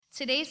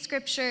Today's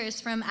scripture is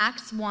from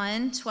Acts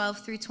 1,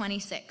 12 through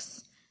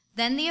 26.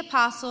 Then the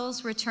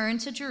apostles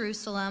returned to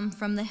Jerusalem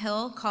from the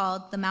hill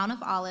called the Mount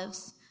of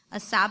Olives, a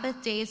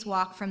Sabbath day's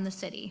walk from the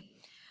city.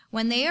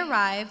 When they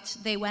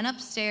arrived, they went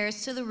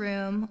upstairs to the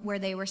room where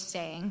they were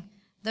staying.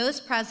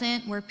 Those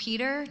present were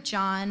Peter,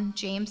 John,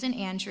 James and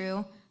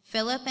Andrew,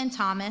 Philip and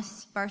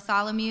Thomas,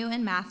 Bartholomew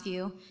and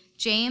Matthew,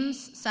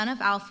 James, son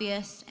of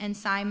Alphaeus, and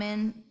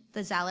Simon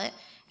the Zealot,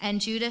 and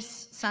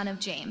Judas, son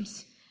of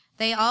James.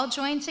 They all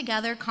joined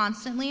together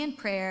constantly in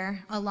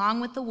prayer,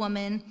 along with the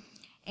woman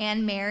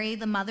and Mary,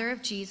 the mother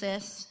of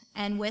Jesus,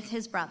 and with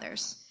his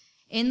brothers.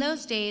 In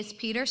those days,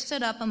 Peter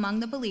stood up among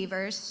the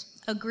believers,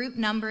 a group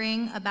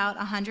numbering about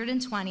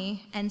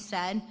 120, and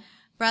said,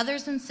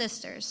 "Brothers and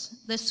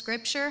sisters, the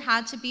scripture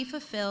had to be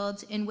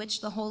fulfilled in which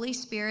the Holy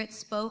Spirit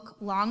spoke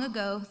long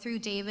ago through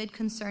David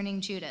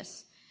concerning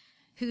Judas,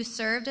 who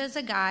served as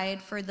a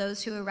guide for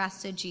those who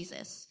arrested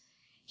Jesus.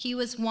 He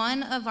was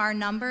one of our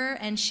number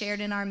and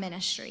shared in our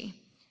ministry.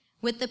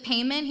 With the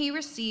payment he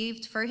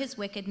received for his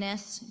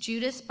wickedness,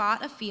 Judas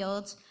bought a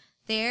field.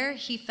 There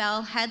he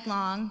fell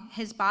headlong,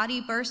 his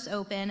body burst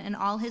open, and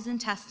all his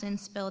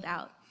intestines spilled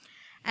out.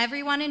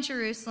 Everyone in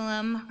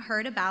Jerusalem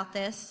heard about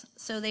this,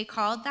 so they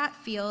called that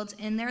field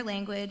in their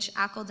language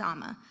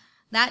Akeldama,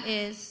 that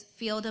is,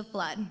 field of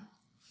blood.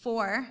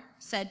 For,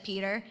 said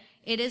Peter,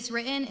 it is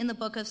written in the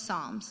book of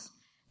Psalms,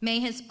 may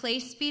his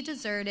place be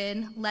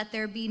deserted, let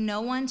there be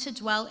no one to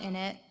dwell in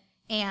it,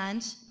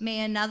 and may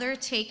another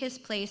take his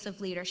place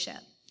of leadership.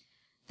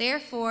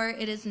 Therefore,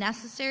 it is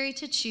necessary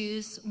to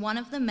choose one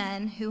of the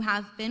men who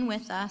have been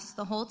with us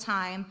the whole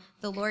time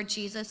the Lord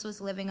Jesus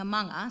was living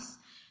among us,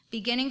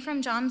 beginning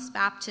from John's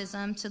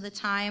baptism to the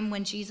time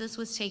when Jesus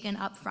was taken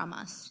up from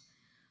us.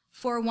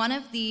 For one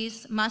of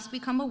these must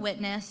become a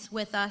witness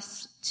with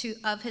us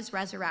of his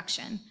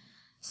resurrection."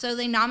 So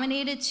they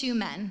nominated 2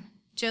 men,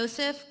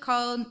 Joseph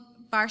called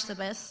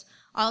Barsabas,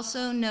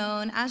 also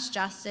known as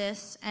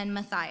Justus, and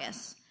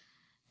Matthias.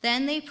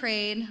 Then they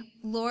prayed,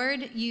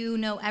 "Lord, you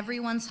know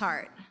everyone's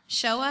heart.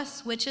 Show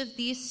us which of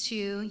these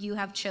 2 you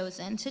have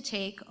chosen to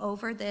take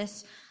over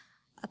this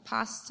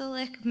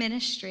apostolic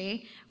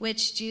ministry,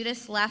 which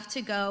Judas left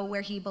to go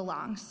where he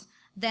belongs."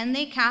 Then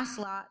they cast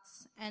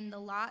lots, and the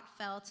lot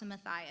fell to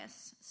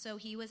Matthias. So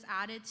he was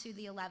added to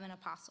the 11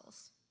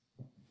 apostles.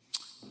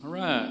 All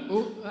right.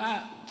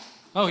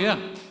 Oh,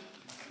 yeah.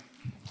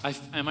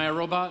 Am I a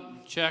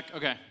robot? Check.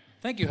 Okay.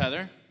 Thank you,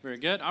 Heather. Very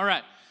good. All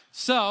right.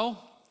 So,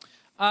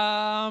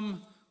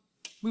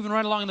 moving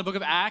right along in the book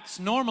of Acts.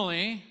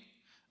 Normally,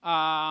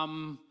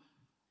 I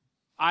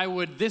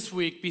would this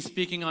week be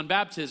speaking on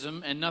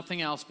baptism and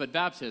nothing else but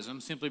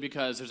baptism, simply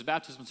because there's a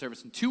baptism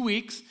service in 2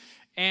 weeks.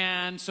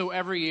 And so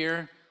every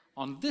year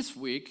on this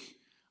week,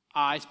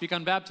 I speak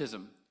on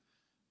baptism.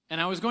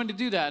 And I was going to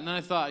do that. And then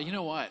I thought, you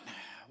know what?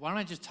 Why don't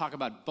I just talk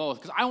about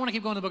both? Because I want to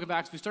keep going to the book of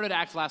Acts. We started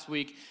Acts last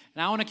week,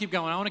 and I want to keep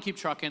going. I want to keep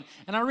trucking.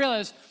 And I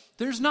realized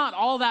there's not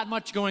all that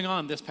much going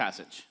on in this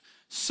passage.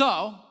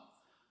 So,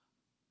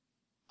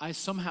 I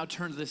somehow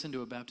turned this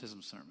into a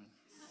baptism sermon.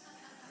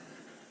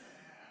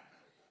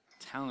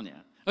 Telling you.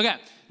 Okay,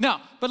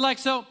 no, but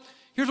so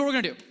here's what we're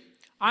going to do.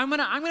 I'm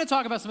gonna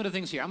talk about some of the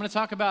things here. I'm going to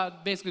talk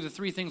about basically the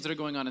 3 things that are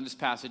going on in this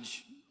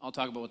passage. I'll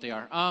talk about what they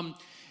are.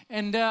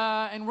 And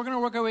we're going to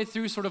work our way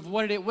through sort of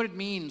what it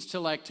means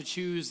to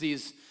choose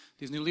these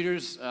new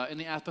leaders in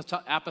the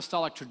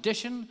apostolic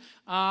tradition.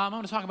 I'm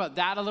going to talk about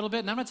that a little bit,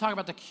 and I'm going to talk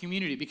about the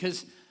community,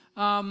 because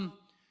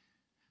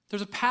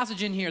there's a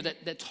passage in here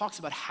that talks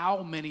about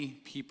how many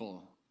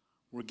people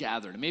were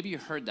gathered. And maybe you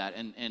heard that,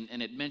 and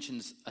it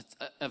mentions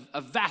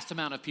a vast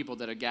amount of people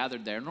that are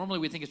gathered there. Normally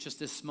we think it's just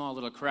this small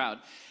little crowd.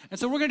 And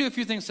so we're going to do a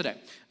few things today.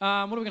 What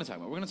are we going to talk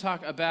about? We're going to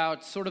talk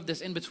about sort of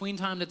this in-between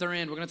time that they're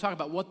in. We're going to talk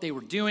about what they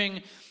were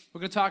doing. We're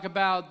going to talk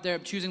about their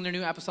choosing their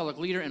new apostolic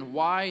leader and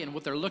why and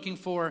what they're looking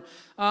for.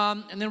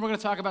 And then we're going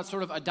to talk about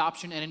sort of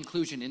adoption and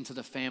inclusion into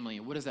the family.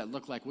 What does that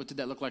look like? What did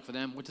that look like for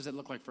them? What does it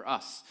look like for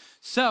us?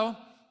 So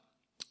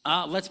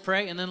let's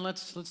pray, and then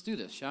let's do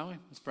this, shall we?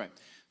 Let's pray.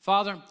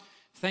 Father,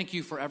 thank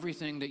you for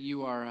everything that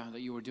you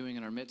are doing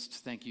in our midst.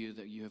 Thank you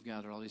that you have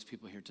gathered all these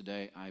people here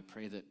today. I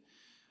pray that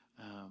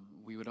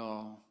we would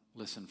all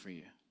listen for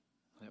you,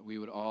 that we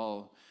would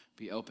all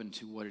be open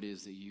to what it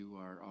is that you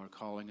are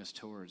calling us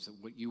towards, that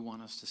what you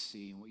want us to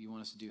see and what you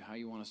want us to do, how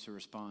you want us to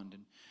respond.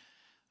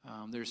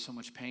 And there's so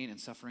much pain and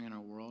suffering in our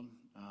world,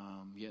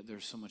 yet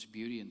there's so much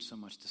beauty and so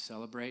much to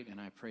celebrate.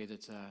 And I pray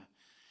that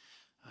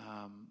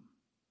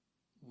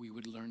we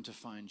would learn to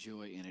find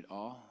joy in it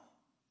all,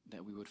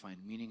 that we would find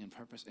meaning and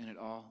purpose in it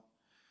all.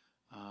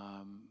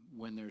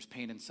 When there's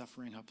pain and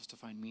suffering, help us to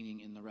find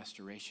meaning in the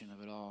restoration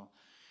of it all.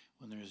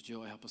 When there's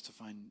joy, help us to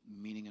find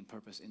meaning and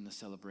purpose in the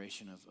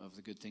celebration of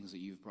the good things that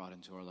you've brought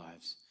into our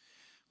lives.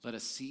 Let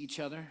us see each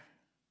other.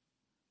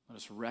 Let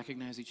us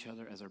recognize each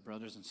other as our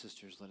brothers and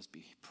sisters. Let us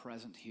be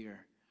present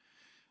here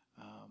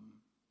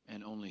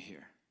and only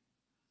here.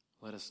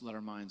 Let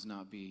our minds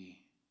not be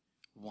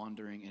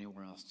wandering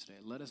anywhere else today.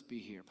 Let us be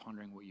here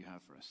pondering what you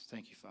have for us.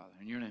 Thank you, Father.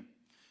 In your name,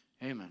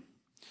 amen.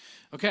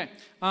 Okay,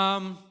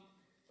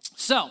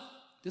 so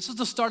this is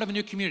the start of a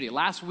new community.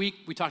 Last week,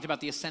 we talked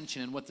about the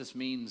ascension and what this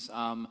means.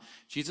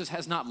 Jesus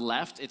has not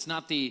left. It's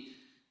not the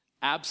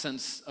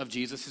absence of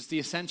Jesus. It's the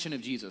ascension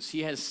of Jesus.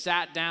 He has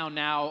sat down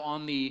now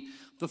on the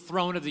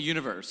throne of the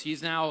universe.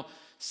 He's now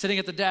sitting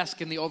at the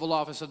desk in the Oval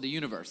Office of the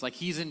universe. Like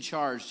he's in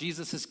charge.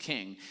 Jesus is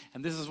king.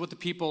 And this is what the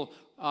people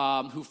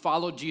who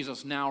followed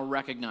Jesus now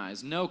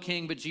recognize. No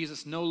king but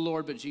Jesus. No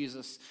Lord but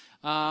Jesus.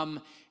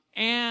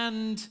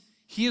 And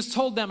he has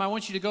told them, I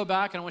want you to go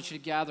back and I want you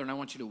to gather and I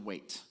want you to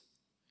wait.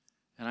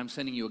 And I'm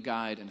sending you a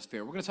guide and a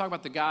spirit. We're going to talk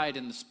about the guide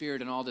and the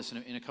spirit and all this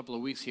in a couple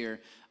of weeks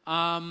here.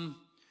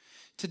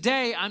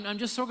 Today, I'm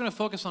just so going to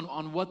focus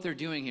on what they're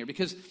doing here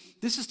because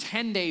this is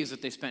 10 days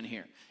that they spent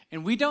here.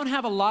 And we don't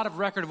have a lot of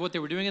record of what they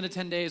were doing in the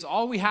 10 days.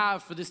 All we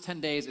have for this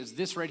 10 days is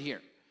this right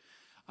here.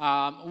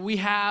 We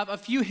have a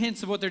few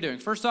hints of what they're doing.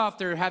 First off,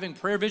 they're having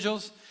prayer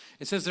vigils.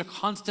 It says they're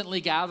constantly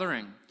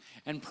gathering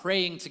and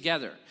praying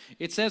together.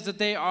 It says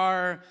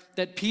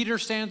that Peter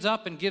stands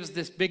up and gives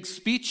this big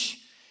speech.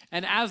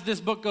 And as this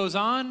book goes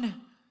on,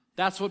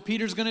 that's what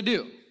Peter's going to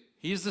do.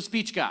 He's the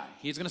speech guy.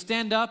 He's going to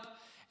stand up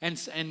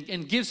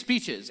and give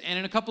speeches. And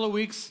in a couple of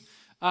weeks,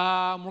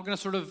 we're going to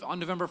sort of, on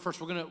November 1st,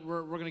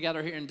 we're going to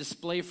gather here and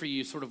display for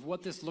you sort of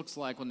what this looks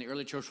like when the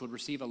early church would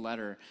receive a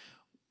letter,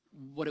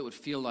 what it would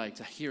feel like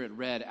to hear it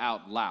read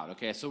out loud,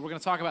 okay? So we're going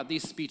to talk about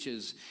these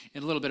speeches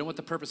in a little bit and what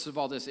the purpose of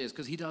all this is,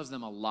 because he does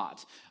them a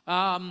lot.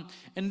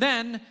 And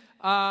then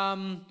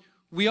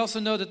we also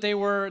know that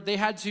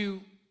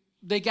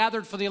they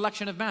gathered for the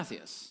election of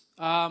Matthias.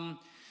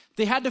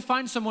 They had to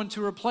find someone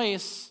to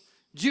replace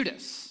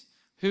Judas,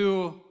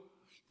 who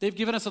they've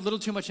given us a little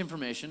too much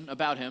information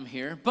about him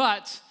here,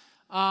 but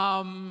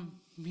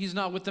he's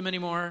not with them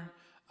anymore.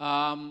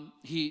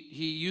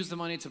 He used the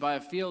money to buy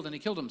a field, and he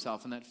killed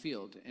himself in that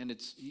field, and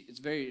it's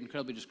very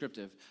incredibly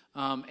descriptive.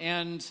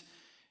 And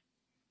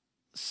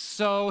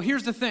so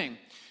here's the thing.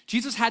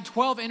 Jesus had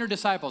 12 inner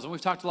disciples, and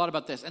we've talked a lot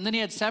about this. And then he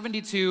had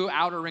 72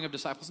 outer ring of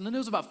disciples, and then there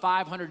was about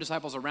 500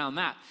 disciples around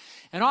that.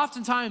 And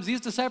oftentimes,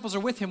 these disciples are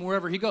with him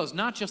wherever he goes,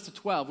 not just the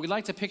 12. We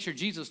like to picture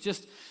Jesus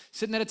just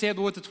sitting at a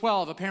table with the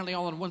 12, apparently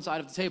all on one side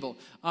of the table.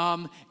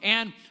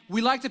 And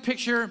we like to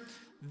picture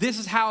this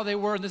is how they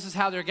were, and this is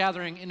how they're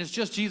gathering, and it's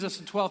just Jesus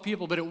and 12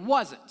 people, but it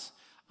wasn't.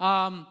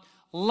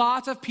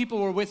 Lots of people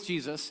were with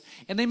Jesus,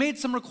 and they made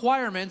some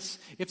requirements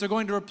if they're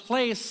going to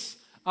replace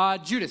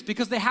Judas,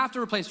 because they have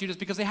to replace Judas,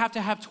 because they have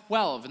to have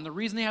 12. And the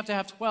reason they have to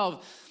have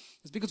 12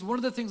 is because one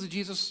of the things that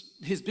Jesus,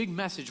 his big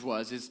message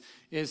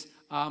is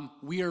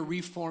we are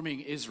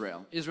reforming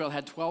Israel. Israel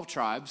had 12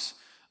 tribes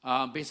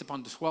based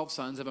upon the 12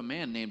 sons of a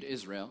man named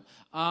Israel.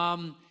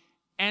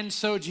 And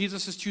so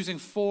Jesus is choosing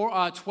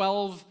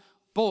 12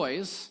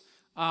 boys,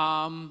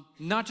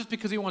 not just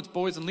because he wants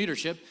boys in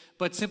leadership,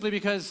 but simply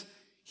because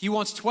he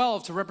wants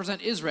 12 to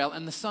represent Israel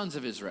and the sons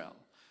of Israel.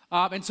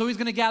 And so he's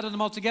going to gather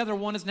them all together.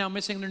 One is now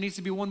missing. There needs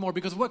to be one more.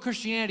 Because what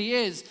Christianity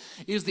is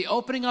the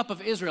opening up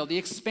of Israel, the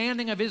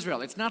expanding of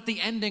Israel. It's not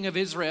the ending of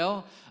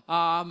Israel.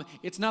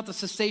 It's not the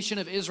cessation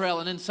of Israel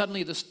and then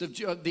suddenly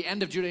the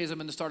end of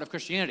Judaism and the start of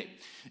Christianity.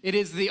 It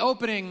is the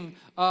opening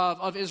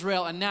of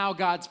Israel, and now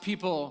God's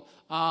people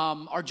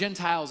are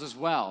Gentiles as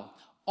well.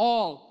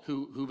 All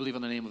who believe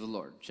on the name of the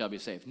Lord shall be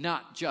saved,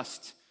 not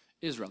just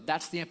Israel.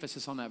 That's the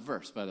emphasis on that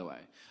verse, by the way.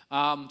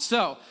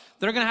 So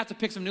they're going to have to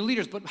pick some new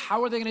leaders, but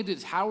how are they going to do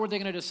this? How are they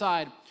going to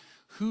decide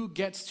who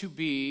gets to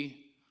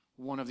be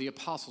one of the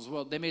apostles?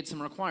 Well, they made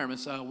some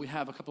requirements. We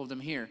have a couple of them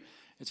here.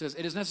 It says,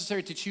 it is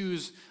necessary to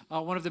choose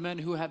one of the men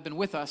who have been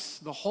with us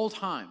the whole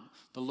time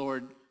the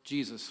Lord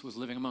Jesus was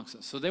living amongst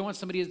us. So they want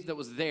somebody that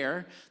was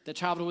there, that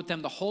traveled with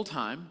them the whole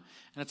time.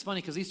 And it's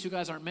funny because these two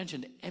guys aren't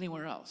mentioned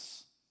anywhere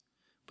else.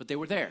 But they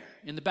were there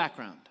in the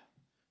background,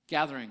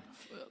 gathering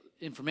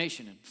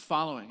information and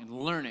following and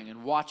learning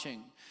and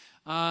watching.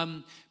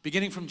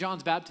 Beginning from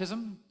John's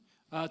baptism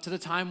to the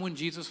time when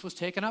Jesus was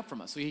taken up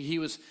from us. So he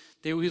was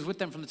with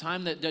them from the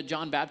time that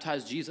John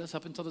baptized Jesus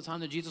up until the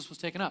time that Jesus was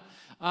taken up.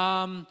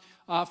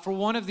 For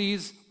one of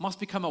these must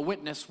become a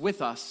witness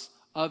with us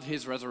of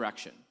his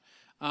resurrection.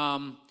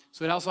 So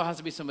it also has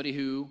to be somebody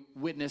who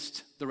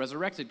witnessed the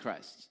resurrected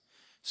Christ.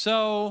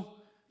 So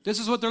this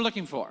is what they're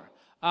looking for.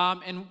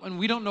 And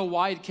we don't know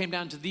why it came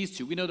down to these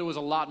two. We know there was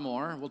a lot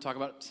more. We'll talk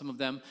about some of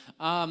them.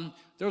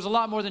 There was a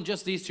lot more than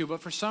just these two,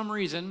 but for some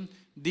reason,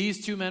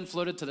 these two men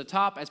floated to the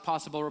top as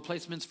possible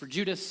replacements for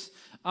Judas.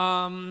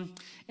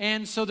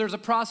 And so there's a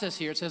process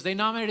here. It says they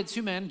nominated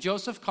two men,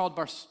 Joseph, called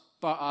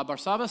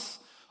Barsabbas,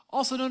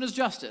 also known as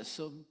Justus,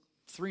 so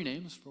 3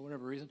 names for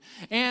whatever reason,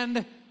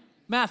 and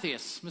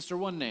Matthias, Mr.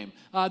 One Name.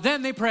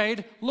 Then they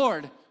prayed,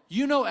 Lord,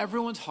 you know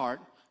everyone's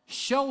heart.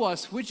 Show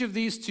us which of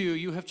these two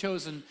you have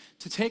chosen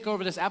to take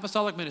over this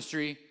apostolic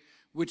ministry,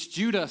 which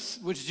Judas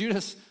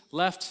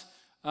left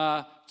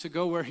to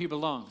go where he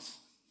belongs.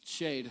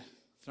 Shade,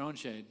 throwing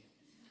shade.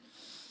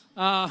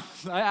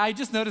 I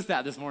just noticed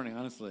that this morning,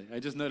 honestly. I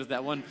just noticed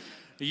that one.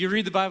 You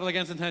read the Bible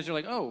again, sometimes you're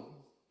like, oh,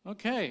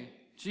 okay,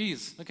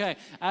 geez, okay,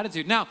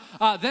 attitude. Now,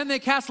 then they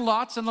cast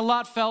lots, and the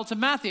lot fell to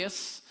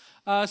Matthias.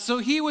 So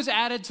he was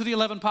added to the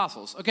 11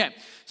 apostles. Okay,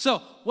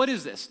 so what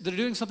is this? They're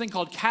doing something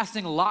called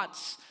casting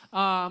lots.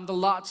 The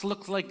lots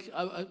look like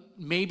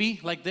maybe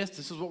like this.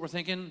 This is what we're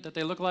thinking that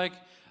they look like.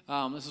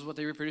 This is what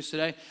they reproduce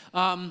today.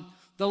 Casting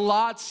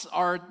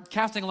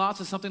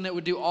lots is something that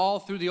would do all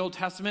through the Old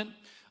Testament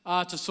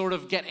to sort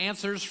of get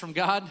answers from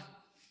God.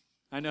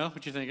 I know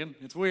what you're thinking.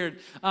 It's weird.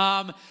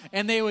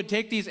 And they would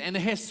take these, and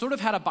they sort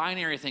of had a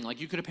binary thing. Like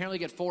you could apparently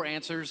get 4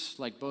 answers,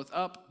 like both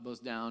up,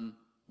 both down,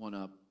 1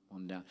 up,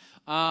 1 down.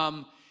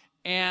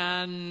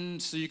 And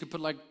so you could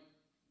put like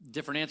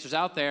different answers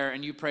out there,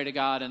 and you pray to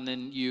God, and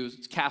then you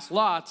cast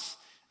lots,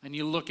 and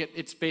you look at,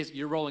 it's basically,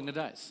 you're rolling the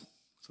dice.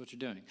 That's what you're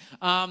doing.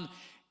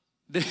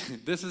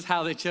 This is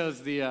how they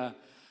chose the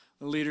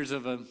leaders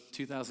of a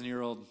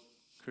 2,000-year-old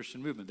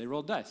Christian movement. They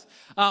rolled dice.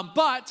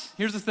 But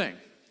here's the thing.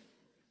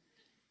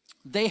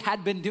 They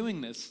had been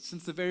doing this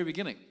since the very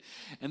beginning.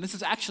 And this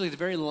is actually the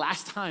very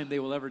last time they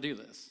will ever do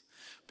this.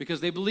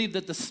 Because they believe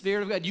that the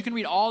Spirit of God, you can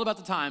read all about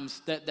the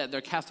times that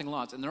they're casting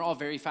lots, and they're all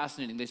very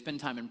fascinating. They spend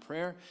time in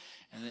prayer,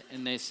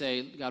 and they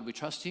say, God, we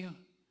trust you.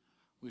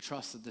 We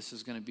trust that this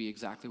is going to be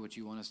exactly what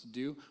you want us to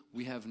do.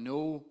 We have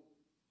no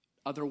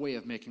other way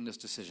of making this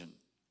decision.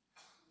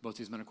 Both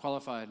these men are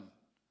qualified.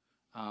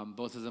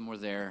 Both of them were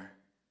there.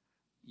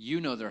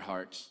 You know their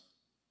hearts.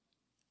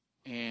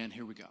 And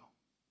here we go.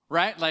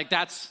 Right? Like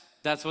that's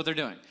what they're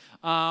doing.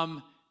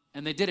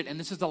 And they did it. And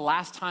this is the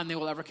last time they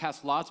will ever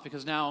cast lots,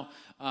 because now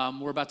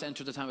we're about to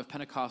enter the time of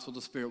Pentecost, where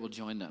the Spirit will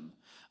join them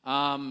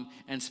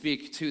and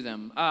speak to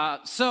them.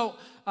 So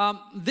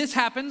this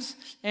happens,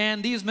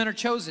 and these men are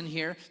chosen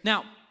here.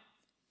 Now,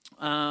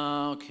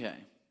 okay.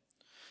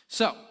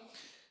 So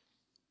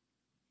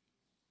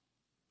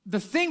the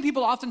thing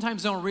people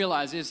oftentimes don't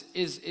realize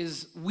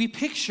is we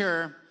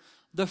picture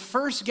the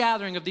first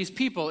gathering of these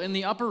people in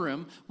the upper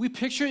room. We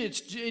picture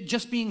it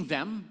just being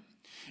them.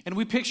 And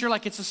we picture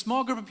like it's a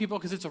small group of people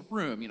because it's a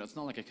room. You know, it's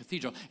not like a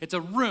cathedral. It's a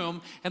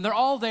room, and they're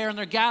all there, and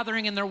they're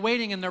gathering, and they're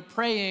waiting, and they're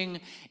praying,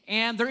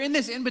 and they're in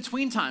this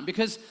in-between time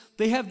because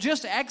they have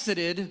just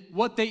exited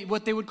what they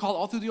would call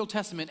all through the Old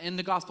Testament and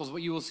the Gospels,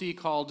 what you will see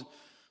called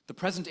the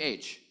present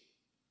age.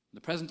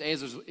 The present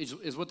age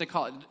is what they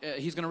call it.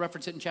 He's going to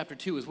reference it in chapter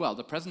 2 as well,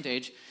 the present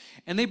age.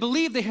 And they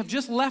believe they have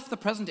just left the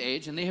present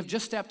age, and they have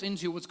just stepped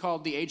into what's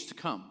called the age to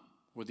come,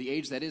 or the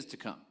age that is to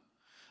come.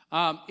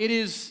 It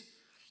is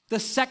the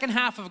second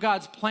half of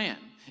God's plan.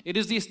 It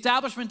is the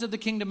establishment of the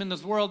kingdom in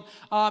this world.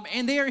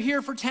 And they are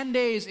here for 10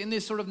 days in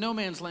this sort of no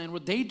man's land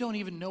where they don't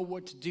even know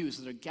what to do.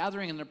 So they're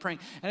gathering and they're praying.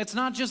 And it's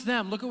not just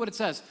them. Look at what it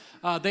says.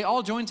 They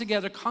all join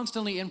together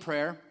constantly in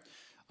prayer,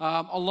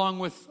 along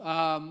with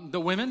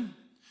the women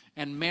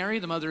and Mary,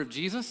 the mother of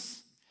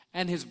Jesus,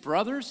 and his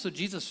brothers. So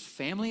Jesus'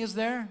 family is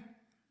there.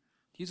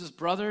 Jesus'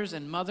 brothers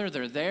and mother,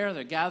 they're there.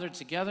 They're gathered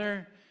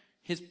together.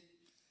 His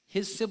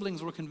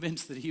siblings were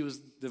convinced that he was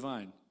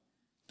divine.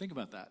 Think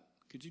about that.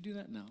 Could you do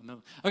that?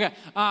 No. Okay.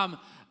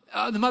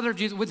 The mother of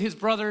Jesus with his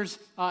brothers.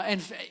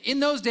 And in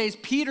those days,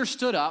 Peter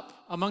stood up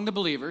among the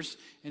believers.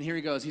 And here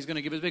he goes. He's going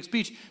to give his big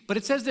speech. But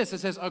it says this. It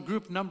says a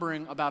group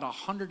numbering about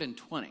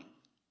 120.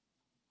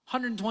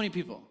 120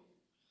 people.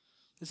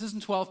 This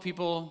isn't 12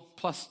 people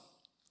plus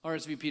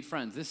RSVP'd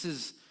friends. This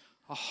is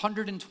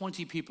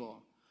 120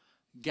 people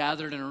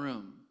gathered in a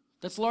room.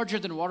 That's larger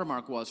than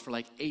Watermark was for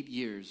like 8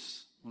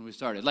 years when we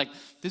started. Like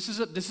this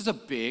is a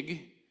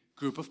big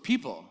group of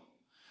people.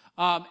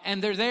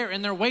 And they're there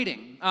and they're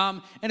waiting.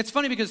 And it's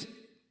funny because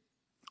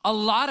a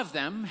lot of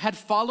them had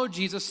followed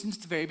Jesus since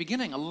the very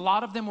beginning. A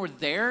lot of them were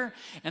there,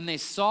 and they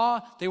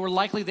were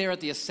likely there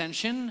at the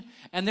ascension,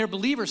 and they're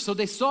believers. So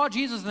they saw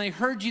Jesus and they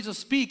heard Jesus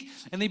speak,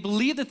 and they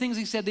believe the things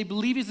he said. They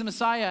believe he's the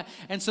Messiah,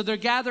 and so they're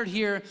gathered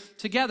here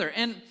together.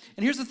 And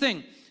here's the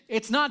thing.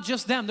 It's not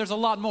just them. There's a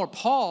lot more.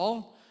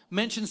 Paul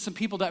mentions some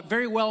people that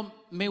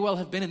may well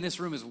have been in this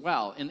room as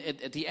well. And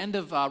at the end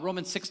of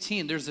Romans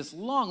 16, there's this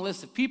long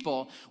list of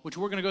people, which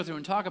we're going to go through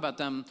and talk about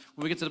them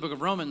when we get to the book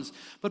of Romans.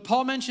 But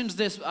Paul mentions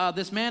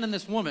this man and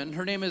this woman.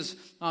 Her name is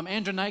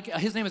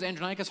Andronicus. His name is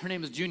Andronicus. Her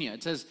name is Junia.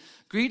 It says,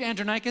 "Greet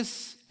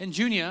Andronicus and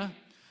Junia,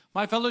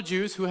 my fellow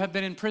Jews who have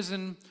been in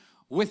prison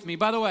with me."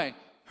 By the way,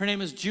 her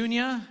name is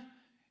Junia.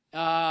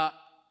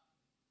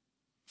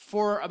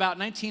 For about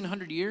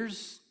 1900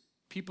 years,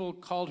 people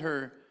called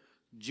her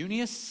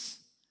Junius,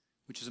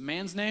 which is a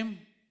man's name.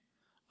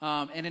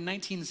 And in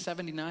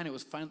 1979, it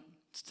was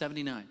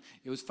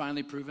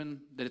finally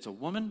proven that it's a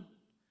woman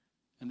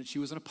and that she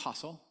was an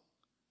apostle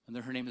and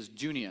that her name is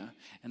Junia,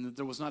 and that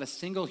there was not a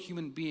single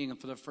human being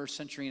for the first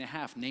century and a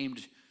half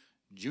named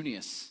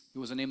Junius. It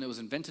was a name that was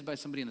invented by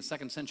somebody in the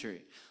 2nd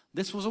century.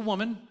 This was a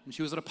woman, and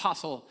she was an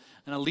apostle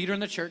and a leader in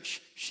the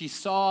church. She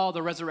saw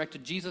the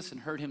resurrected Jesus and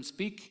heard him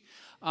speak.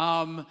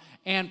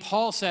 And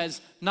Paul says,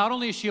 not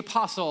only is she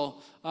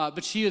apostle,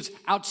 but she is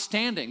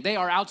outstanding. They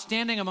are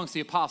outstanding amongst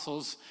the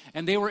apostles,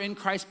 and they were in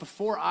Christ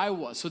before I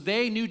was. So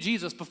they knew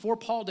Jesus before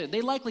Paul did.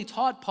 They likely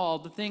taught Paul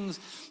the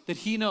things that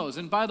he knows.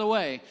 And by the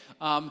way,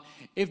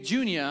 if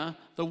Junia,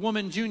 the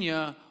woman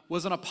Junia,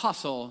 was an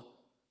apostle,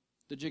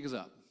 the jig is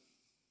up.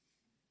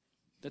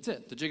 That's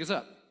it. The jig is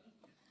up.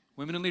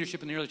 Women in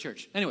leadership in the early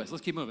church. Anyways,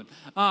 let's keep moving.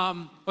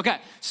 Okay,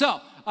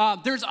 so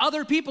there's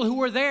other people who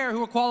were there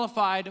who were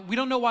qualified. We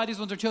don't know why these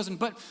ones are chosen,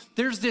 but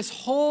there's this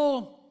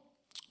whole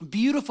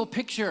beautiful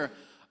picture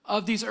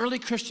of these early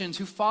Christians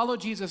who followed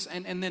Jesus,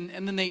 and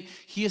then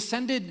he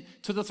ascended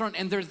to the throne,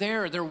 and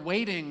they're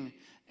waiting,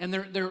 and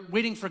they're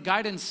waiting for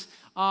guidance.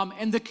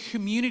 And the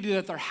community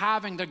that they're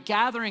having, they're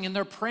gathering and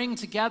they're praying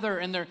together,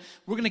 and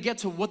we're going to get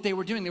to what they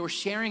were doing. They were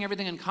sharing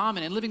everything in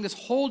common and living this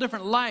whole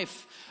different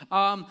life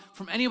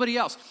from anybody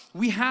else.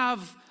 We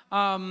have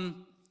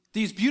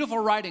these beautiful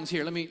writings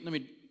here.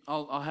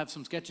 I'll have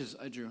some sketches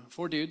I drew.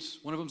 4 dudes.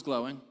 One of them's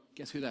glowing.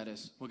 Guess who that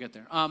is? We'll get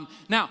there.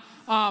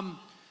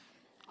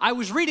 I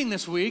was reading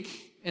this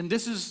week, and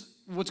this is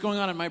what's going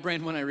on in my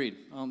brain when I read.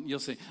 You'll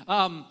see.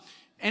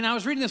 And I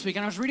was reading this week,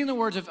 and I was reading the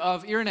words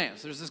of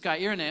Irenaeus. There's this guy,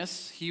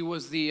 Irenaeus. He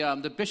was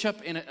the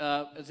bishop,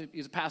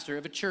 he's a pastor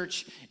of a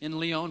church in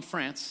Lyon,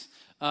 France,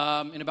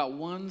 in about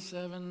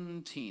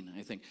 117,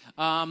 I think.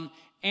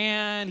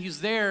 And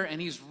he's there, and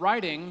he's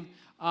writing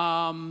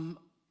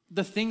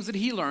the things that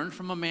he learned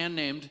from a man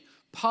named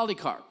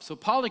Polycarp. So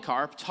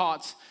Polycarp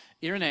taught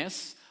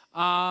Irenaeus,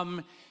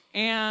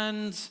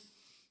 and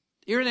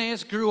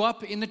Irenaeus grew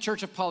up in the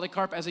church of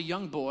Polycarp as a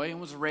young boy and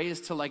was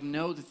raised to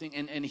know the thing,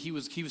 and he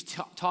was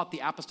taught the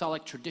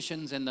apostolic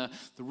traditions and the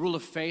rule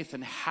of faith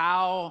and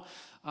how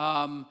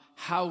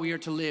we are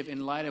to live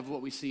in light of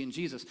what we see in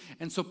Jesus.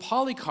 And so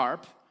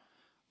Polycarp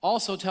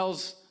also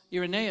tells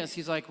Irenaeus,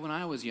 he's like, when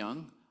I was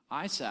young,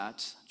 I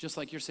sat, just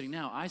like you're sitting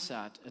now, I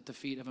sat at the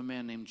feet of a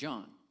man named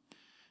John.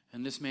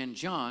 And this man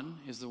John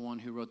is the one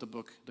who wrote the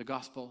book, the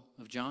Gospel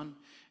of John,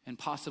 and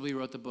possibly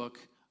wrote the book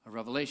of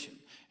Revelation.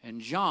 And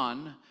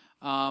John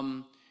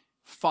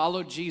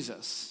followed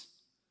Jesus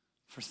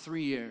for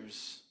 3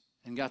 years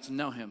and got to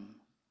know him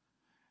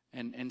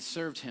and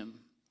served him.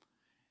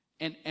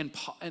 And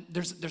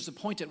there's a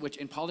point at which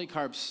in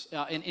Polycarp's,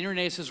 in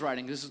Irenaeus'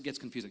 writing, this gets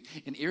confusing.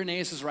 In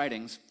Irenaeus'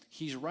 writings,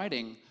 he's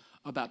writing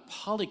about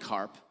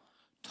Polycarp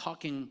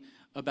talking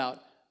about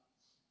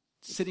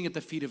sitting at the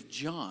feet of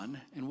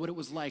John and what it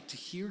was like to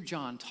hear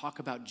John talk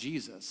about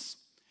Jesus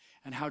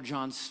and how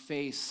John's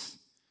face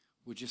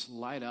would just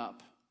light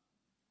up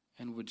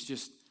and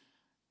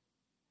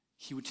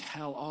he would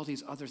tell all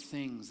these other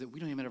things that we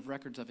don't even have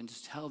records of, and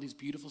just tell these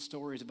beautiful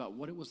stories about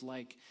what it was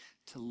like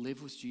to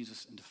live with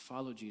Jesus and to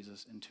follow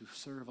Jesus and to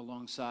serve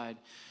alongside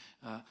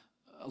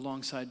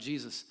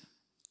Jesus.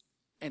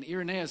 And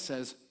Irenaeus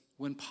says,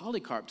 when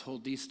Polycarp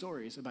told these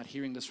stories about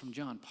hearing this from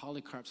John,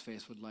 Polycarp's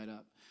face would light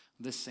up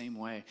the same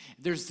way.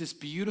 There's this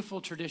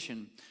beautiful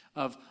tradition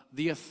of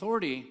the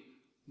authority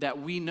that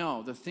we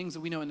know, the things that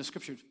we know in the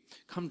scriptures,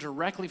 come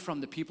directly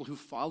from the people who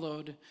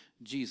followed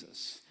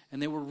Jesus.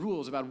 And there were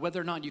rules about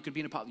whether or not you could be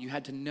an apostle. You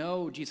had to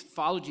know Jesus,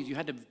 follow Jesus. You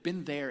had to have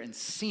been there and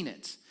seen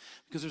it,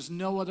 because there's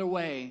no other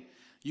way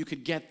you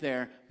could get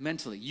there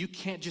mentally. You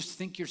can't just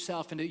think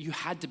yourself into it. You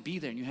had to be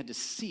there and you had to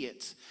see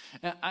it.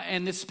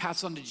 And this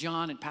passes on to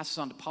John, it passes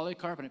on to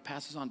Polycarp, and it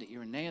passes on to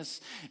Irenaeus,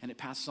 and it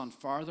passes on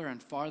farther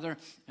and farther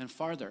and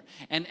farther.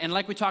 And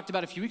like we talked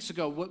about a few weeks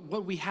ago,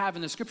 what we have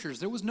in the scriptures,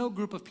 there was no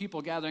group of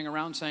people gathering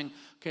around saying,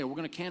 okay, we're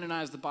going to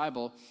canonize the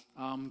Bible,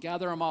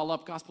 gather them all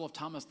up, Gospel of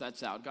Thomas,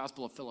 that's out,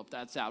 Gospel of Philip,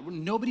 that's out.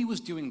 Nobody was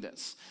doing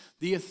this.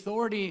 The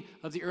authority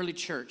of the early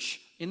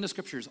church in the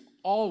scriptures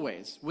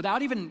always,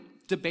 without even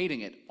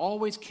debating it,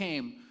 always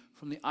came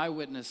from the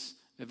eyewitness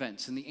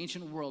events. In the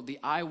ancient world, the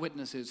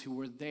eyewitnesses who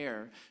were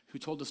there, who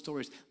told the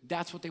stories,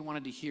 that's what they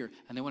wanted to hear,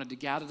 and they wanted to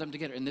gather them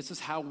together. And this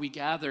is how we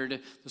gathered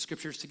the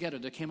scriptures together.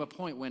 There came a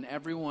point when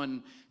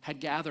everyone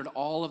had gathered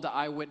all of the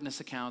eyewitness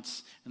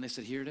accounts, and they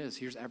said, here it is,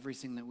 here's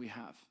everything that we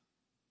have.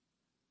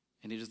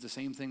 And it is the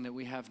same thing that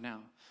we have now.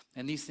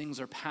 And these things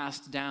are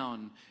passed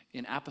down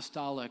in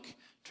apostolic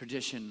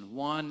tradition,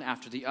 one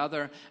after the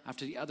other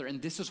after the other.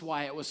 And this is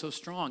why it was so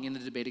strong in the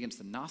debate against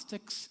the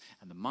Gnostics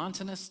and the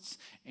Montanists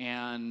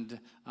and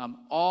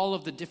all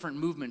of the different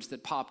movements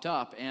that popped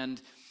up.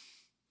 And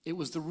it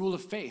was the rule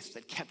of faith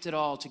that kept it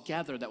all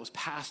together, that was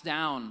passed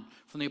down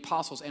from the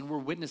apostles. And we're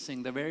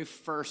witnessing the very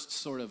first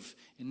sort of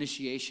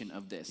initiation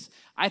of this.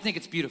 I think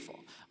it's beautiful.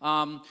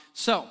 But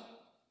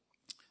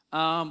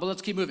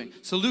let's keep moving.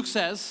 So Luke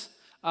says,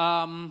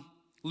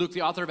 Luke,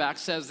 the author of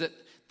Acts, says that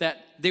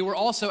they were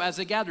also, as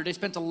they gathered, they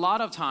spent a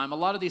lot of time, a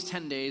lot of these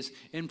 10 days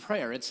in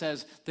prayer. It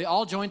says they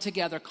all joined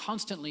together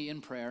constantly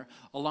in prayer,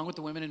 along with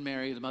the women and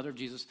Mary, the mother of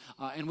Jesus,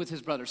 and with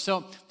his brothers.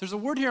 So there's a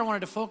word here I wanted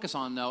to focus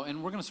on, though,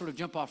 and we're going to sort of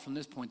jump off from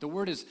this point. The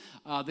word is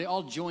they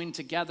all joined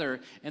together.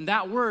 And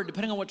that word,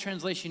 depending on what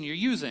translation you're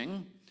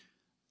using,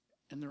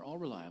 and they're all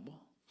reliable,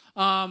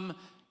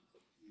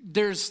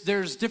 there's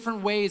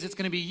different ways it's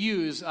going to be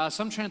used.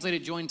 Some translate it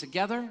joined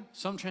together.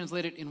 Some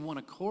translate it in one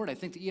accord. I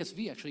think the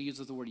ESV actually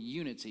uses the word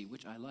unity,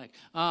 which I like.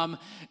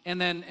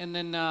 And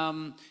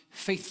then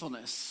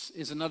faithfulness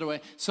is another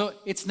way. So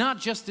it's not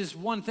just this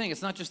one thing.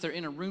 It's not just they're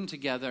in a room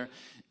together.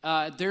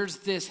 There's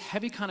this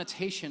heavy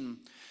connotation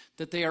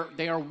that they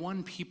are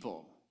one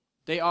people.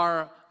 They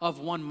are of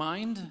one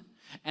mind,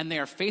 and they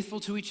are faithful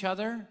to each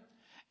other,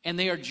 and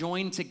they are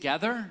joined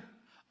together.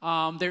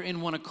 They're in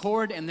one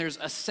accord, and there's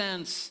a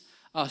sense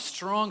a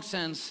strong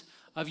sense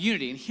of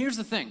unity. And here's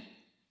the thing.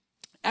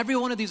 Every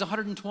one of these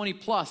 120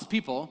 plus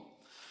people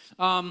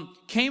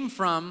came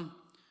from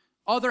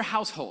other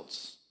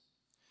households.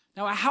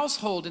 Now, a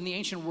household in the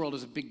ancient world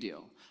is a big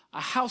deal. A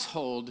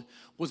household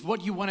was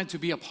what you wanted to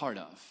be a part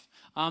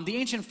of. The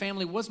ancient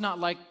family was not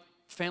like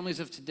families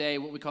of today,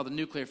 what we call the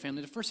nuclear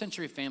family. The first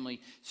century family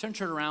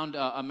centered around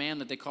a man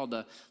that they called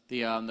the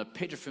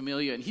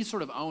paterfamilia, and he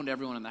sort of owned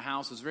everyone in the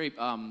house. It was a very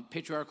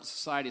patriarchal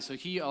society, so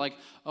he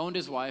owned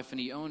his wife, and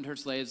he owned her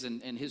slaves,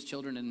 and his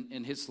children,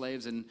 and his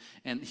slaves,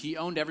 and he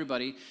owned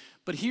everybody.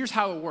 But here's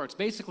how it works.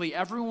 Basically,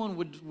 everyone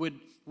would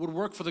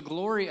work for the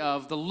glory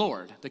of the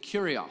Lord, the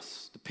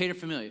Kyrios, the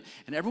paterfamilia.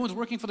 And everyone's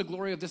working for the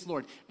glory of this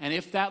Lord. And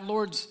if that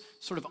Lord's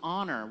sort of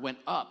honor went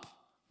up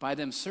by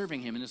them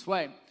serving him in this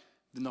way,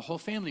 then the whole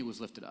family was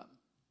lifted up.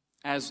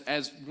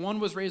 As one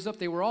was raised up,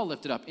 they were all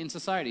lifted up in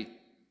society.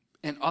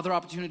 And other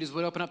opportunities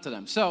would open up to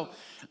them. So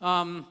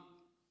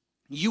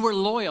you were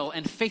loyal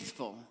and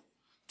faithful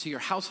to your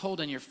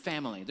household and your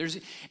family.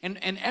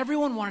 And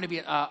everyone wanted to be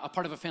a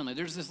part of a family.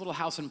 There's this little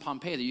house in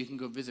Pompeii that you can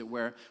go visit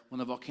where when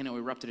the volcano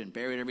erupted and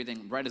buried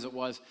everything right as it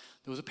was,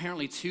 there was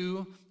apparently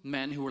two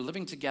men who were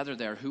living together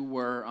there who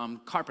were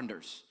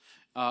carpenters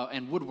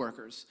and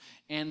woodworkers.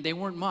 And they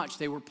weren't much.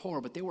 They were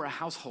poor, but they were a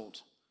household.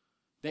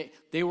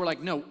 They were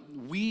like, no,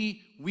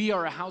 we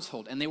are a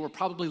household. And they were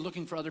probably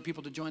looking for other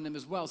people to join them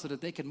as well so that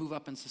they could move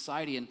up in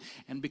society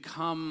and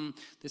become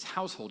this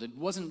household. It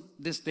wasn't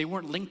this, they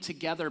weren't linked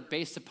together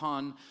based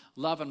upon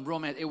love and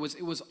romance. It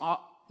was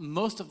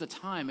most of the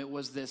time, it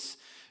was this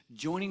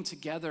joining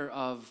together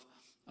of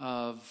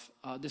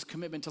this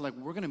commitment to like,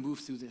 we're going to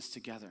move through this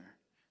together.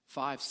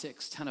 5,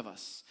 6, 10 of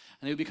us.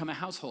 And they would become a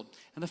household.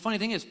 And the funny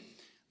thing is,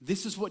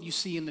 this is what you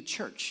see in the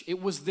church.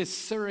 It was this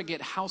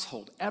surrogate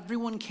household.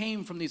 Everyone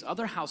came from these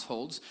other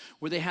households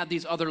where they had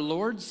these other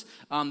lords.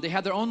 They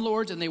had their own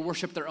lords and they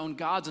worshiped their own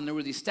gods, and there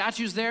were these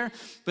statues there.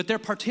 But their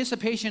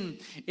participation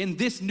in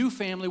this new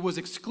family was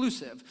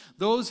exclusive.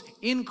 Those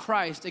in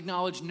Christ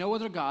acknowledged no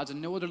other gods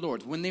and no other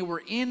lords. When they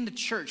were in the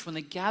church, when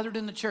they gathered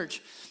in the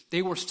church,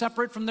 they were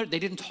separate from they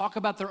didn't talk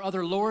about their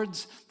other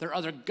lords, their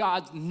other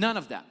gods, none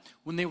of that.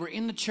 When they were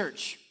in the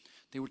church,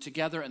 they were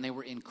together and they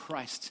were in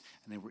Christ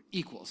and they were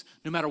equals.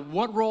 No matter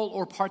what role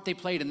or part they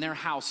played in their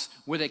house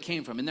where they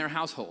came from, in their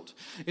household.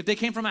 If they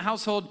came from a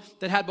household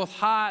that had both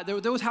there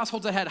were those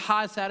households that had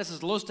high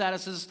statuses, low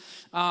statuses,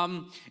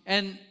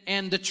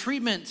 and the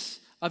treatment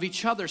of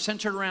each other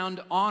centered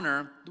around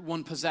honor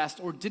one possessed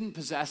or didn't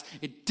possess,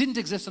 it didn't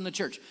exist in the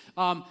church.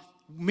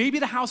 Maybe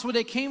the house where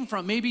they came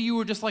from, maybe you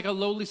were just like a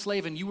lowly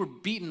slave and you were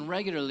beaten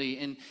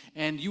regularly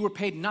and you were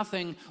paid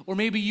nothing. Or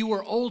maybe you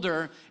were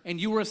older and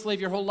you were a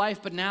slave your whole life,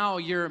 but now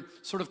you're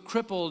sort of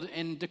crippled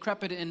and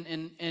decrepit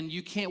and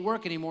you can't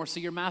work anymore, so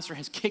your master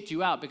has kicked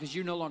you out because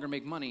you no longer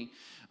make money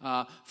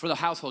for the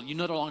household. You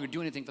no longer do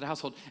anything for the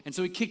household. And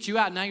so he kicked you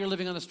out. Now you're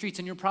living on the streets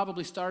and you're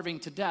probably starving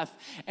to death.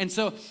 And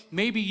so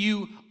maybe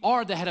you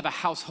are the head of a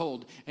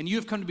household and you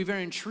have come to be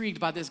very intrigued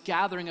by this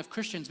gathering of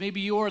Christians. Maybe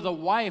you are the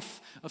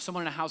wife of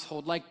someone in a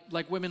household, like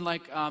women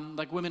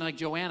like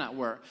Joanna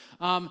were.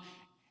 And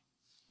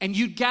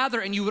you'd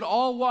gather and you would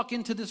all walk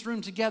into this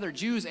room together,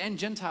 Jews and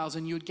Gentiles,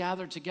 and you would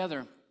gather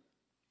together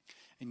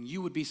and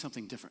you would be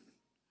something different.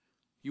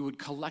 You would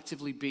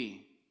collectively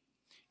be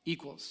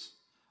equals.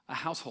 A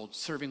household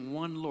serving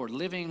one Lord,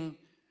 living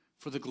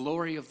for the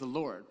glory of the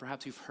Lord.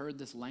 Perhaps you've heard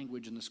this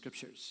language in the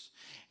scriptures.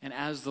 And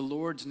as the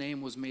Lord's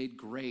name was made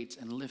great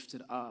and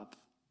lifted up,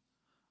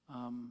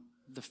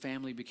 the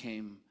family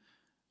became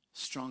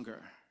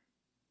stronger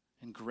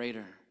and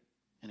greater,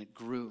 and it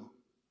grew.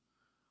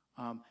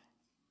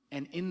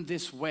 And in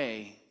this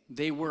way,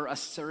 they were a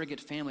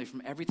surrogate family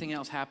from everything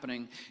else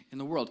happening in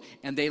the world.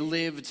 And they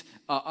lived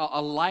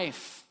a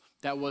life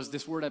that was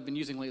this word I've been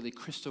using lately,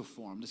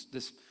 Christoform,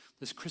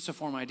 this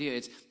Christoform idea.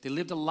 They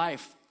lived a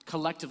life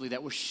collectively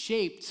that was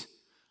shaped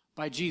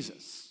by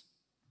Jesus.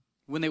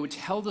 When they would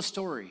tell the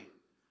story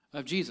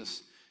of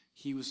Jesus,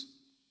 he was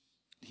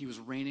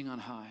reigning on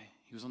high.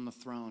 He was on the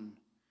throne.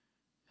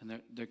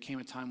 And there came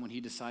a time when he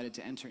decided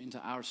to enter into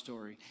our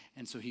story.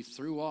 And so he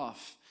threw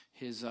off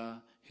his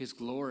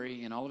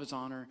glory and all of his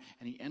honor,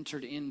 and he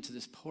entered into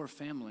this poor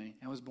family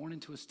and was born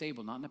into a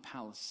stable, not in a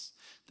palace.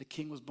 The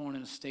king was born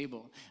in a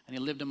stable, and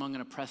he lived among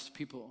an oppressed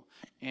people.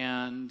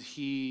 And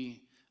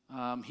he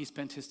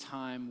spent his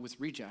time with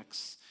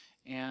rejects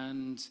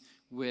and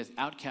with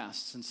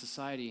outcasts in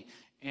society.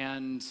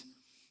 And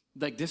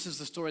like, this is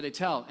the story they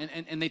tell.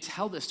 And they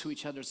tell this to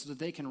each other so that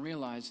they can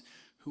realize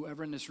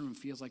whoever in this room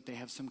feels like they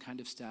have some kind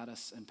of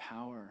status and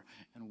power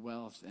and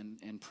wealth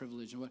and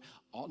privilege, and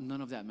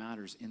none of that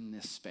matters in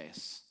this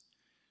space.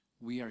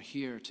 We are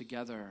here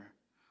together,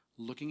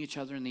 looking each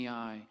other in the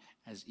eye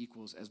as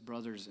equals, as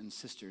brothers and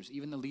sisters.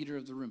 Even the leader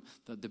of the room,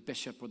 the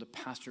bishop or the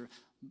pastor,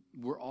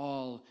 we're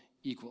all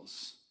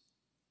equals.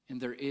 And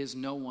there is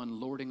no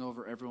one lording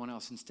over everyone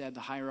else. Instead, the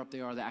higher up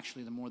they are,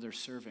 the more they're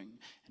serving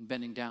and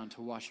bending down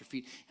to wash your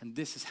feet. And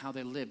this is how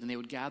they lived. And they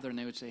would gather and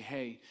they would say,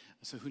 hey,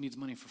 so who needs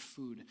money for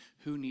food?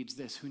 Who needs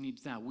this? Who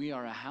needs that? We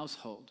are a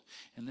household.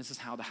 And this is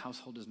how the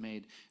household is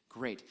made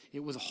great.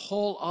 It was a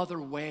whole other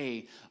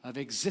way of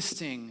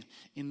existing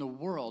in the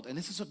world. And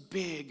this is a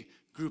big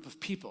group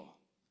of people.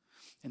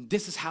 And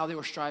this is how they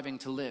were striving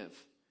to live.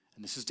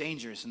 And this is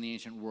dangerous in the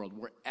ancient world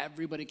where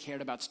everybody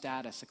cared about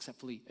status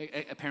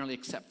apparently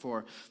except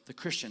for the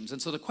Christians.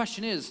 And so the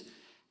question is,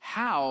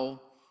 how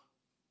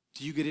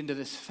do you get into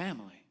this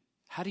family?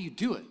 How do you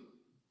do it?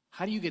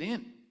 How do you get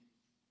in?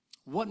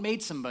 What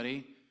made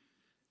somebody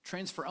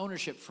transfer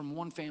ownership from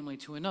one family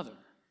to another?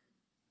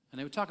 And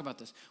they would talk about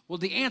this. Well,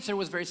 the answer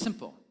was very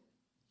simple.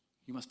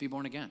 You must be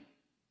born again.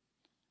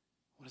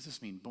 What does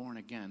this mean, born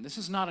again? This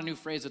is not a new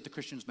phrase that the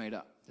Christians made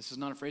up. This is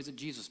not a phrase that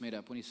Jesus made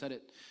up when he said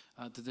it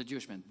to the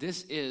Jewish men.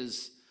 This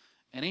is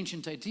an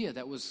ancient idea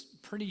that was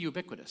pretty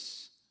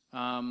ubiquitous.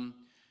 And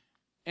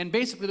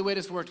basically the way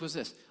this worked was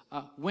this.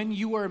 When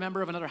you were a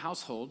member of another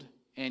household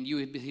and you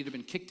had either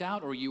been kicked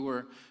out or you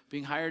were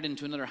being hired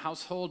into another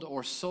household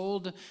or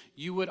sold,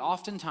 you would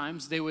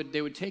oftentimes, they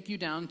would take you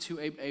down to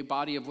a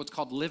body of what's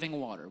called living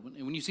water.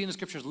 When you see in the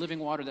scriptures living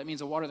water, that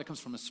means a water that comes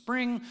from a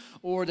spring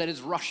or that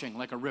is rushing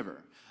like a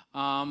river.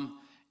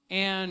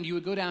 And you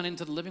would go down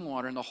into the living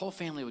water and the whole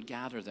family would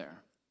gather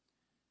there.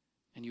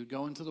 And you would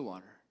go into the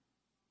water.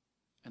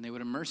 And they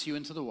would immerse you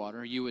into the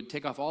water. You would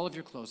take off all of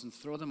your clothes and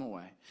throw them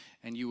away.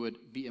 And you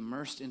would be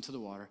immersed into the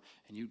water.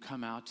 And you'd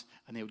come out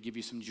and they would give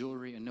you some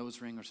jewelry, a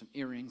nose ring or some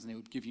earrings. And they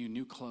would give you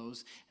new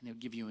clothes. And they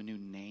would give you a new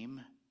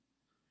name.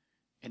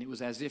 And it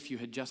was as if you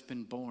had just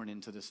been born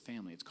into this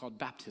family. It's called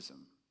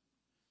baptism.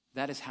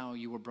 That is how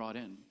you were brought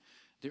in.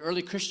 The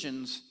early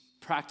Christians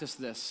practiced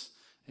this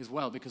as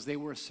well because they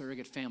were a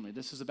surrogate family.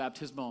 This is a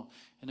baptismal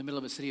in the middle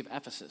of a city of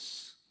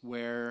Ephesus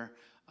where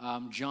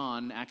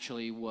John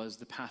actually was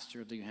the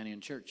pastor of the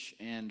Johannine church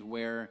and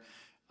where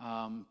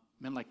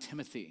men like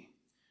Timothy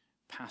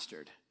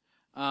pastored.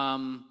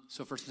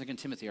 So 1st and 2nd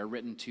Timothy are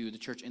written to the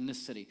church in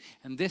this city.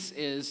 And this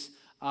is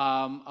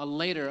a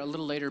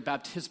little later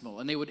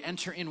baptismal. And they would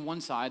enter in one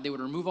side. They would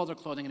remove all their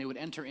clothing and they would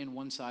enter in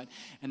one side.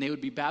 And they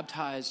would be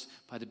baptized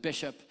by the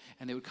bishop.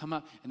 And they would come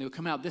up and they would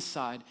come out this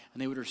side.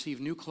 And they would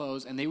receive new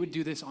clothes. And they would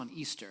do this on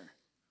Easter,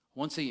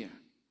 once a year.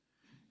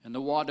 And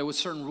there was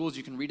certain rules.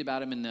 You can read about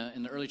them in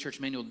the early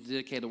church manual.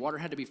 The water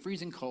had to be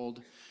freezing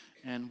cold.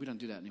 And we don't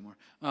do that anymore.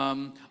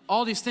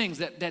 All these things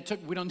that took,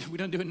 we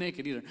don't do it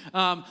naked either.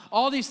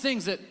 All these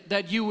things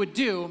that you would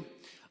do.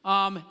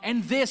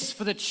 And this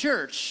for the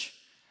church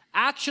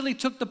actually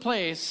took the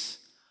place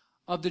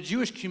of the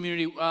Jewish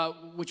community,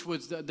 which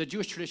was the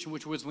Jewish tradition,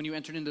 which was when you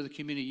entered into the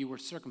community, you were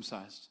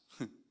circumcised.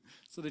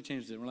 So they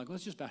changed it. We're like,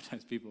 let's just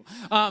baptize people.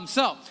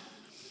 So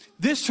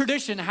this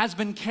tradition has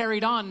been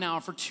carried on now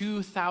for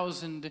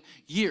 2,000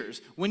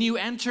 years. When you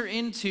enter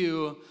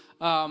into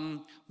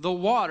the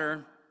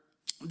water,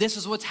 this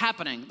is what's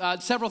happening.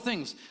 Several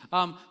things.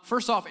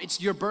 First off,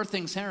 it's your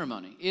birthing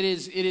ceremony. It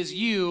is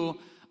you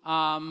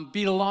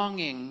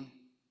belonging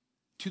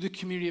to the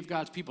community of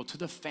God's people, to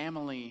the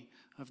family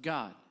of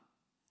God.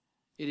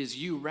 It is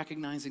you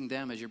recognizing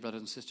them as your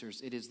brothers and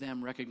sisters. It is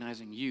them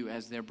recognizing you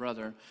as their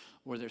brother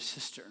or their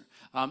sister.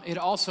 It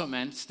also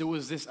meant there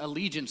was this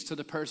allegiance to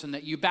the person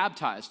that you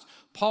baptized.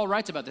 Paul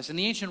writes about this. In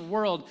the ancient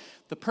world,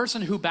 the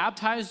person who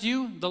baptized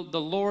you, the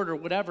Lord or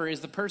whatever, is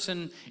the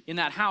person in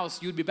that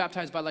house. You would be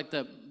baptized by like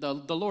the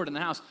Lord in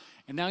the house.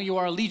 And now you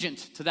are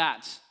allegiant to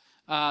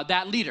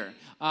that leader.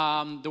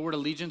 The word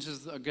allegiance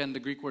is, again, the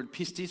Greek word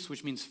pistis,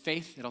 which means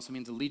faith. It also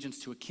means allegiance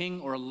to a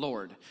king or a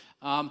lord.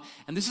 And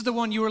this is the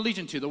one you were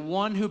allegiant to, the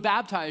one who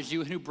baptized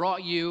you and who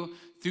brought you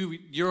through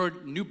your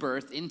new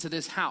birth into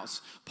this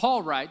house.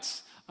 Paul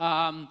writes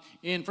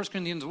in 1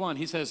 Corinthians 1,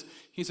 he says,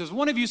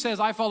 one of you says,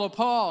 I follow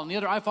Paul, and the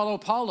other, I follow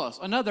Apollos.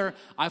 Another,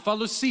 I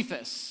follow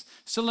Cephas.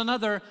 Still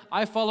another,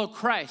 I follow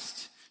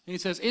Christ. And he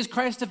says, is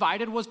Christ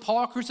divided? Was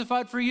Paul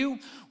crucified for you?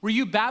 Were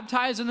you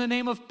baptized in the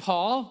name of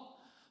Paul?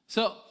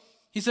 So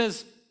he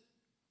says,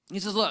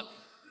 look,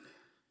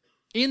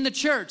 in the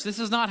church, this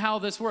is not how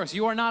this works.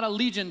 You are not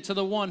allegiant to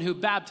the one who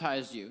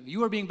baptized you.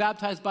 You are being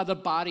baptized by the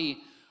body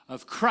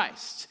of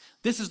Christ.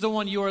 This is the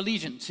one you are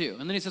allegiant to.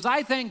 And then he says,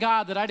 I thank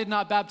God that I did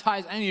not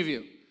baptize any of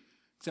you,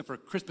 except for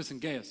Crispus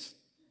and Gaius.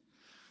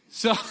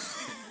 So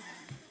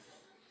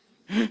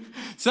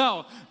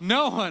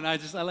no one, I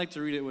like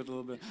to read it with a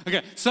little bit.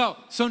 Okay, so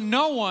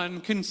no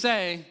one can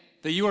say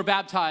that you were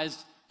baptized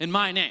in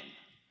my name.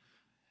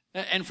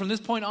 And from this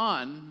point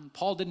on,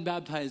 Paul didn't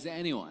baptize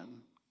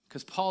anyone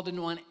because Paul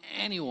didn't want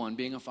anyone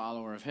being a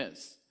follower of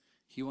his.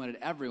 He wanted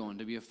everyone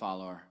to be a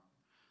follower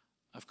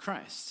of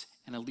Christ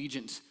and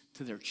allegiance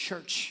to their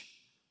church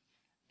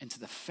and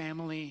to the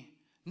family.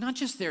 Not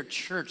just their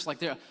church,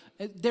 like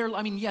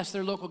yes,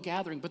 their local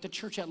gathering, but the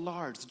church at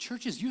large. The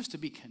churches used to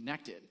be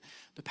connected.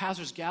 The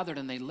pastors gathered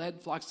and they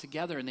led flocks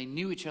together and they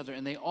knew each other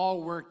and they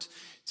all worked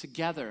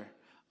together.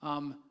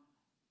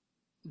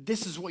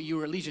 This is what you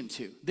were allegiant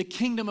to, the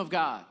kingdom of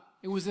God.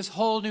 It was this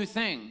whole new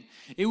thing.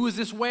 It was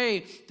this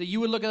way that you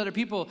would look at other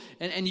people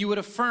and you would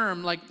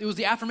affirm, like it was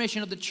the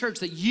affirmation of the church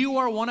that you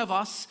are one of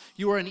us,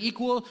 you are an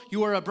equal,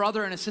 you are a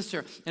brother and a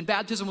sister. And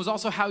baptism was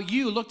also how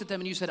you looked at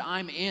them and you said,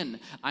 I'm in,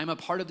 I'm a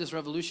part of this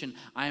revolution,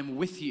 I am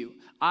with you,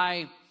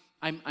 I'm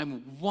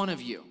one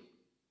of you.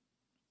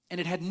 And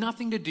it had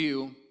nothing to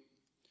do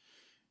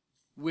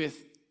with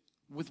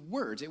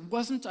words. It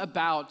wasn't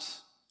about,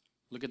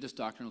 look at this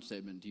doctrinal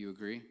statement, do you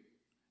agree?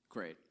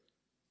 Great.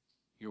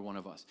 You're one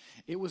of us.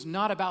 It was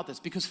not about this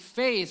because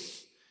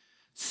faith,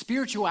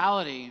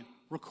 spirituality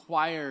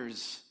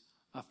requires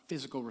a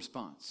physical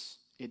response.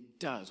 It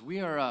does. We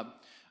are a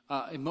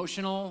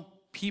emotional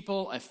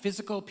people, a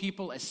physical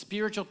people, a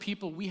spiritual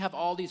people. We have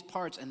all these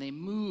parts and they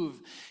move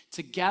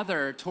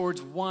together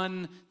towards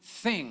one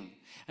thing.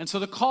 And so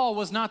the call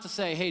was not to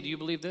say, hey, do you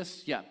believe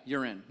this? Yeah,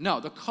 you're in. No,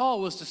 the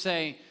call was to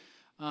say,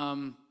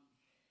 do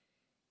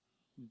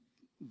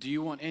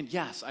you want in?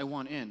 Yes, I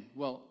want in.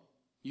 Well,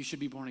 you should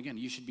be born again.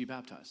 You should be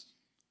baptized.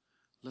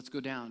 Let's go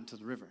down to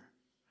the river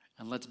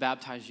and let's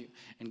baptize you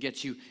and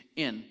get you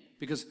in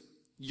because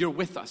you're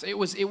with us. It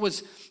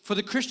was for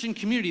the Christian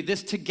community,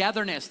 this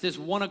togetherness, this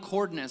one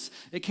accordness.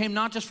 It came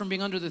not just from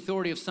being under the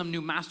authority of some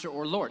new master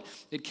or Lord.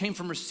 It came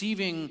from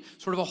receiving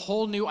sort of a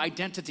whole new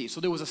identity.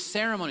 So there was a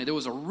ceremony, there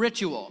was a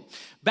ritual.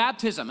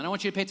 Baptism, and I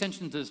want you to pay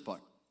attention to this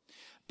part.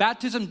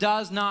 Baptism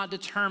does not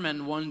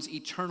determine one's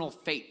eternal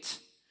fate.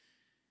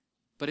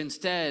 But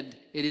instead,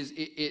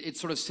 it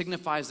sort of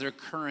signifies their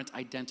current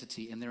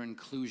identity and their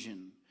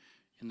inclusion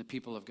in the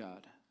people of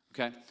God,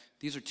 okay?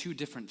 These are two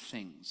different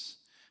things.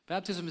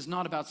 Baptism is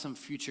not about some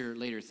future,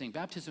 later thing.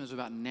 Baptism is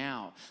about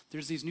now.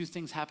 There's these new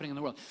things happening in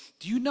the world.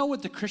 Do you know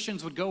what the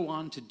Christians would go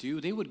on to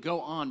do? They would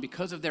go on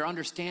because of their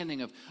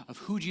understanding of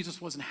who Jesus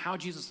was and how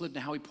Jesus lived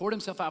and how he poured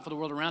himself out for the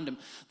world around him.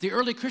 The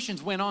early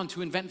Christians went on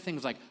to invent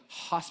things like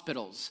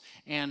hospitals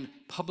and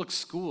public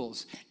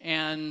schools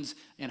and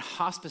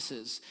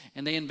hospices.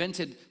 And they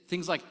invented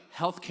things like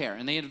healthcare.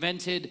 And they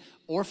invented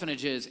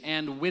orphanages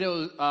and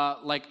widows,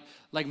 like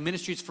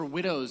ministries for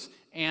widows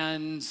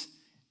and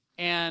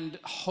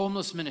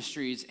homeless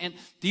ministries. And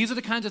these are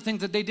the kinds of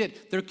things that they did.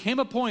 There came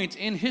a point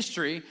in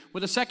history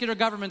where the secular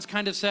governments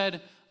kind of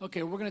said,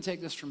 okay, we're going to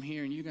take this from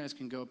here and you guys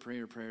can go pray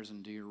your prayers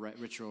and do your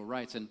ritual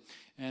rites.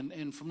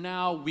 And from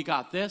now we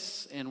got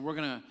this and we're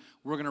going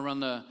to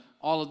run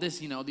all of this,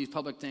 these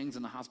public things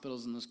and the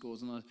hospitals and the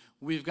schools. And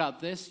we've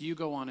got this, you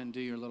go on and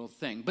do your little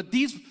thing. But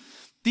these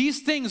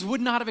things would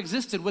not have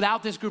existed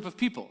without this group of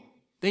people.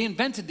 They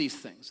invented these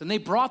things and they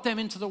brought them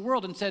into the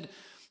world and said,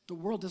 the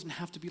world doesn't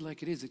have to be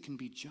like it is. It can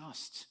be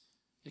just.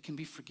 It can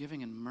be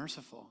forgiving and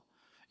merciful.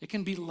 It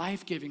can be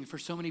life-giving for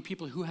so many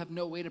people who have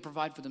no way to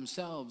provide for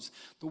themselves.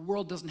 The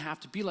world doesn't have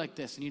to be like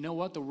this. And you know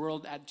what? The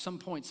world at some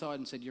point saw it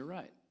and said, you're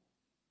right.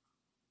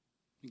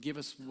 Give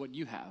us what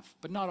you have,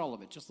 but not all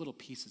of it, just little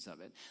pieces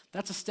of it.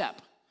 That's a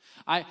step.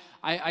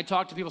 I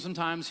talk to people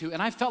sometimes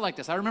and I felt like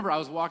this. I remember I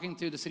was walking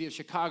through the city of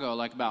Chicago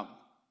like about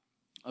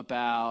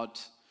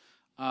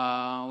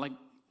a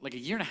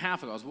year and a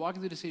half ago. I was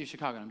walking through the city of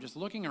Chicago and I'm just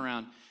looking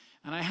around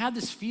and I had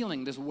this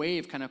feeling, this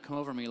wave kind of come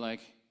over me like,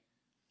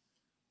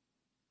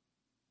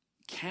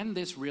 can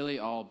this really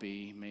all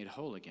be made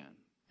whole again?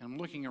 And I'm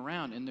looking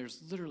around and there's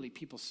literally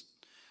people,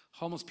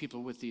 homeless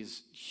people with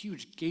these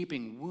huge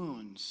gaping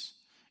wounds.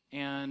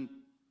 And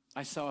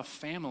I saw a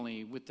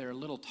family with their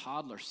little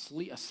toddler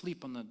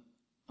asleep on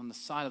the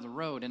side of the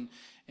road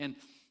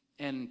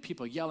and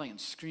people yelling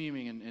and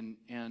screaming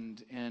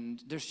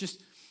and there's just,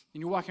 and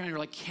you're walking around and you're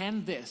like,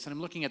 can this? And I'm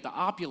looking at the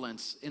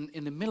opulence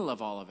in the middle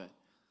of all of it.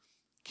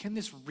 Can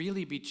this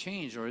really be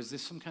changed, or is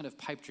this some kind of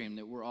pipe dream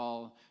that we're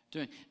all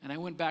doing? And I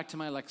went back to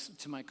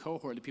my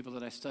cohort, the people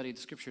that I studied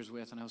the scriptures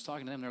with, and I was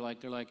talking to them. They're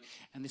like,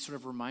 and they sort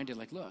of reminded,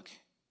 like, look,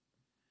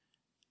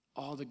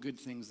 all the good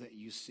things that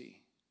you see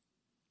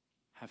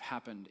have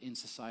happened in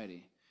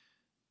society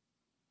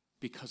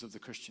because of the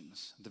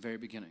Christians at the very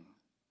beginning.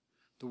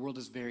 The world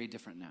is very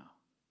different now,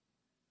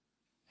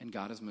 and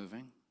God is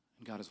moving,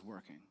 and God is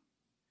working,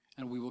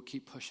 and we will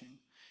keep pushing.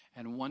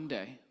 And one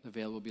day, the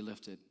veil will be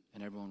lifted,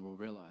 and everyone will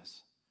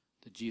realize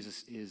that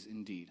Jesus is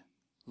indeed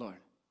Lord.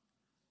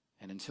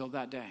 And until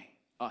that day,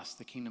 us,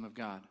 the kingdom of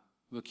God,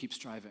 will keep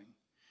striving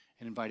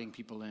and inviting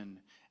people in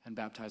and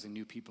baptizing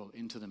new people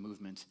into the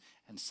movement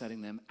and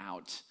setting them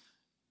out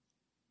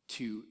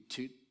to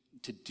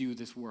do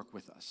this work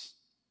with us.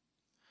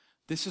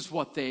 This is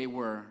what they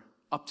were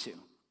up to.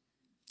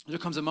 There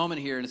comes a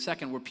moment here in a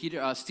second where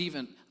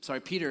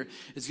Peter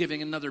is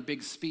giving another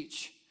big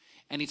speech.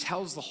 And he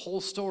tells the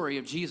whole story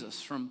of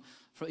Jesus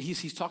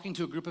he's talking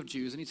to a group of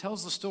Jews, and he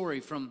tells the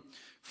story from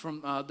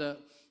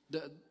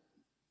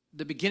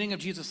the beginning of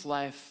Jesus'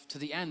 life to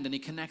the end, and he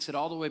connects it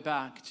all the way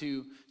back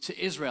to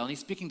Israel. And he's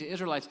speaking to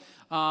Israelites,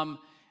 and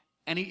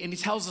he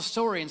tells the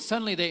story, and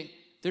suddenly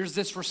there's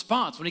this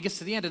response when he gets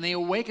to the end, and they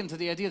awaken to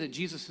the idea that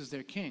Jesus is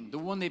their king, the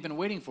one they've been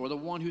waiting for, the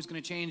one who's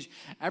going to change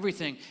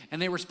everything.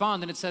 And they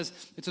respond, and it says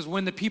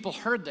when the people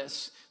heard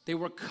this, they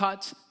were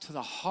cut to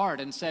the heart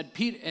and said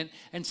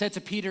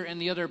to Peter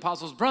and the other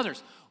apostles,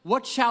 brothers,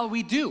 what shall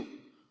we do?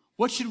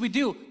 What should we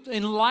do?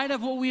 In light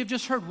of what we have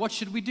just heard, what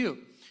should we do?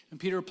 And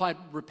Peter replied,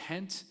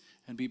 repent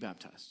and be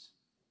baptized.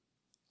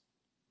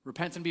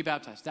 Repent and be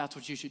baptized. That's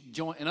what you should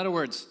join. In other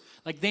words,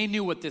 like they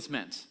knew what this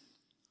meant.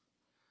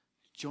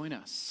 Join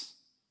us.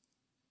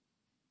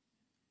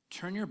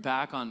 Turn your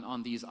back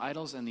on these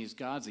idols and these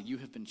gods that you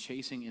have been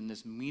chasing in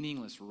this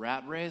meaningless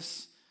rat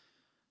race.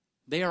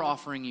 They are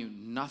offering you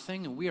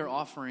nothing, and we are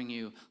offering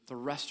you the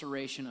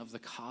restoration of the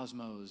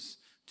cosmos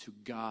to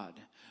God.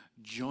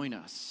 Join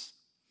us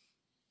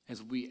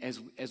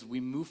as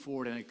we move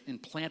forward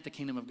and plant the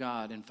kingdom of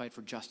God and fight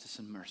for justice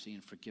and mercy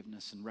and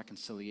forgiveness and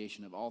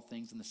reconciliation of all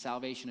things and the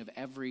salvation of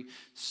every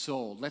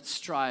soul. Let's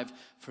strive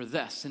for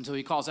this. And so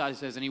he calls out, he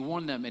says, and he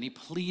warned them and he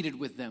pleaded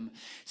with them,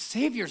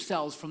 save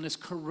yourselves from this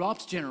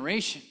corrupt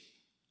generation.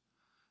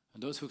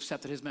 And those who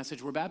accepted his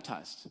message were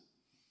baptized.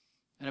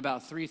 And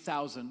about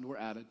 3,000 were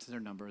added to their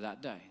number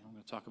that day. I'm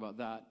going to talk about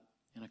that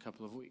in a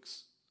couple of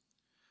weeks.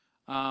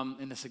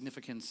 And the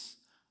significance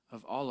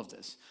of all of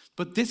this.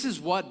 But this is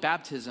what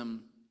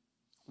baptism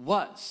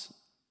was.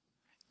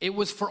 It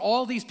was for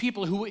all these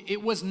people who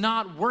it was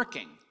not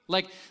working.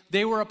 Like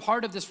they were a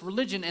part of this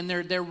religion and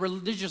their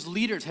religious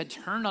leaders had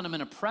turned on them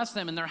and oppressed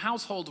them and their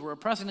households were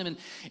oppressing them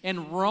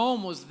and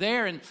Rome was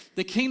there and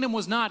the kingdom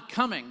was not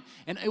coming.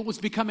 And it was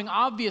becoming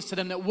obvious to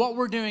them that what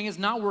we're doing is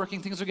not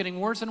working. Things are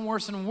getting worse and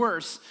worse and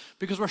worse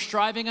because we're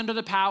striving under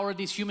the power of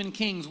these human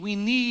kings. We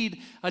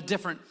need a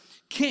different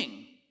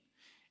king.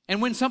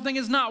 And when something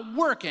is not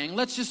working,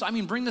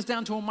 bring this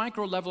down to a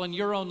micro level in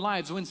your own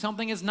lives. When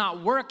something is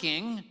not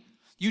working,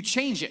 you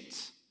change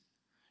it.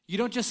 You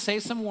don't just say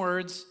some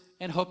words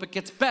and hope it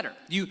gets better.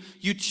 You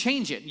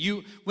change it.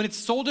 When it's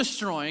soul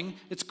destroying,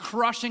 it's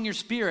crushing your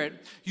spirit,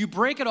 you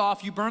break it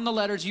off, you burn the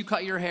letters, you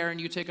cut your hair,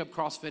 and you take up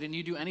CrossFit, and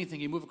you do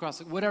anything, you move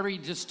across, whatever, you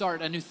just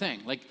start a new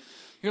thing. Like,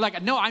 you're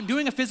like, no, I'm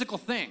doing a physical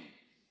thing.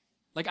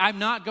 Like, I'm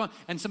not going,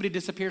 and somebody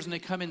disappears, and they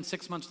come in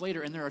 6 months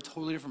later, and they're a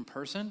totally different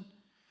person.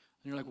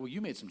 And you're like, well, you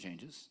made some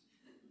changes.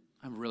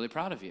 I'm really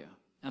proud of you.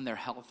 And they're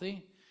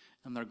healthy,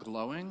 and they're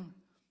glowing. And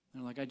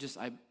they're like, I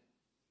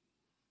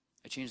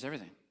changed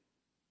everything.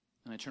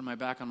 And I turned my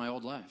back on my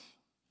old life.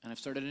 And I've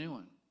started a new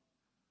one.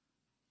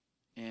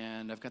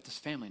 And I've got this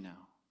family now.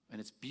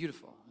 And it's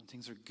beautiful. And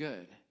things are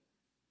good.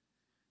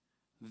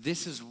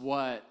 This is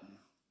what,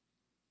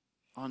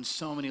 on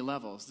so many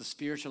levels, the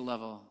spiritual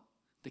level,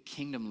 the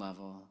kingdom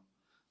level,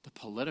 the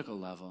political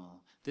level,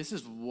 this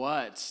is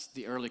what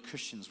the early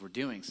Christians were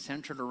doing,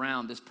 centered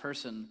around this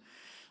person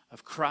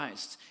of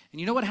Christ. And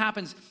you know what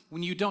happens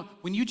when you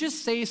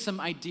just say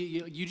some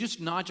idea, you just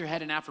nod your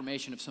head in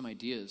affirmation of some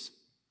ideas.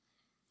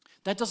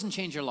 That doesn't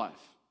change your life.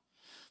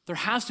 There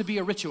has to be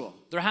a ritual.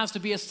 There has to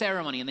be a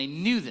ceremony, and they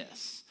knew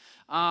this.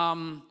 Do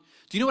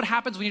you know what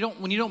happens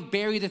when you don't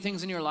bury the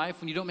things in your life,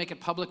 when you don't make it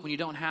public, when you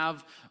don't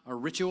have a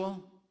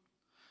ritual?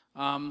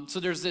 So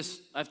there's this,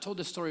 I've told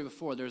this story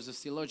before. There's this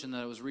theologian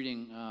that I was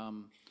reading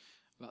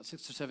about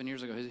 6 or 7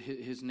 years ago.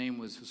 His name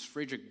was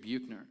Friedrich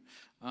Buechner.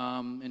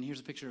 And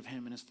here's a picture of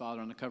him and his father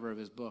on the cover of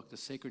his book, The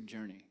Sacred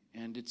Journey.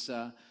 And it's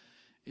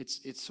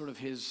sort of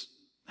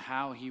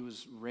how he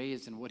was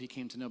raised and what he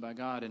came to know about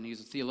God, and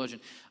he's a theologian.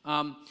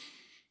 And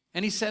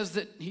he says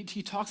that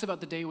he talks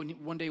about the day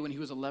one day when he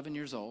was 11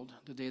 years old,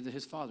 the day that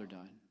his father died.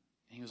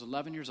 And he was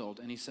 11 years old,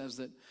 and he says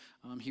that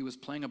he was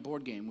playing a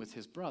board game with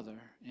his brother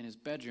in his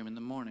bedroom in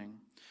the morning,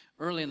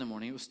 early in the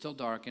morning. It was still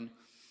dark,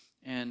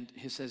 and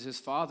he says his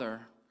father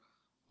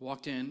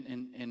walked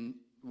in and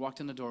walked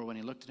in the door. When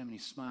he looked at him and he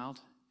smiled,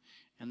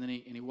 and then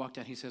he walked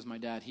out. He says, my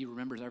dad, he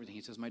remembers everything.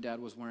 He says, my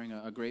dad was wearing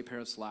a gray pair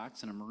of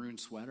slacks and a maroon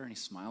sweater, and he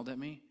smiled at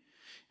me,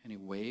 and he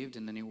waved,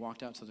 and then he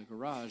walked out to the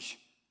garage,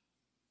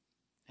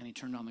 and he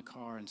turned on the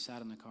car and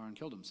sat in the car and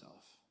killed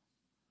himself.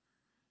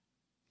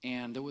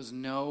 And there was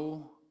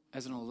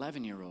as an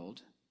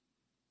 11-year-old,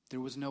 there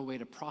was no way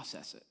to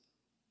process it.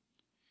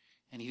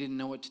 And he didn't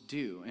know what to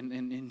do.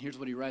 And here's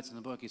what he writes in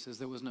the book. He says,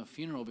 there was no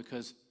funeral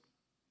because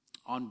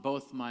on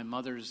both my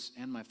mother's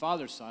and my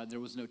father's side, there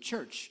was no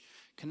church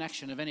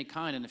connection of any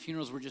kind, and the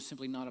funerals were just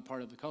simply not a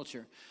part of the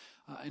culture.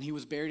 And he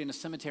was buried in a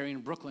cemetery in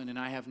Brooklyn, and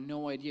I have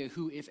no idea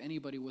who, if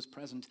anybody, was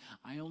present.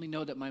 I only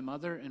know that my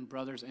mother and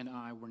brothers and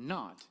I were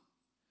not.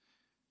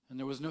 And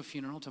there was no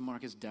funeral to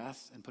mark his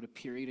death and put a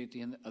period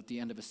at the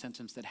end of a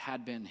sentence that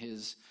had been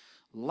his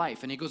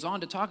life. And he goes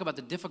on to talk about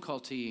the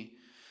difficulty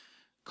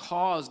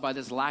caused by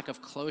this lack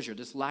of closure,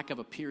 this lack of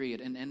a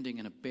period, an ending,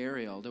 and a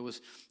burial. There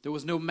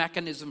was no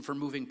mechanism for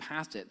moving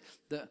past it,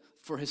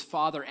 for his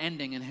father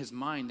ending in his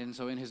mind. And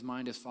so in his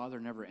mind, his father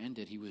never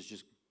ended. He was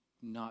just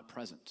not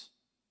present.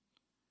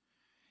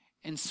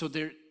 And so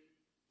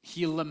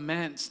he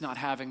laments not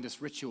having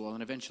this ritual,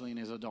 and eventually in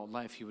his adult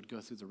life, he would go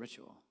through the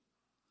ritual.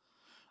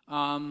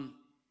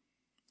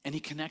 And he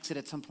connects it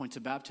at some point to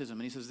baptism.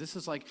 And he says, this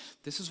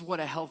is what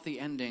a healthy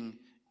ending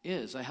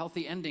is. A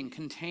healthy ending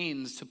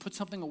contains, to put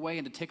something away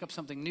and to take up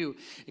something new,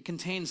 it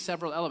contains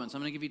several elements.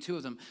 I'm going to give you two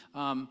of them.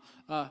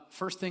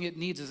 First thing it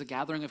needs is a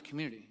gathering of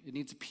community. It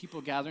needs people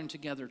gathering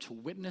together to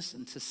witness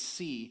and to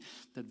see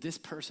that this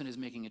person is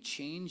making a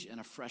change and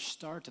a fresh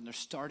start, and they're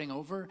starting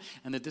over,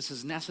 and that this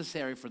is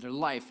necessary for their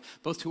life,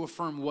 both to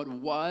affirm what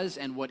was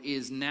and what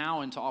is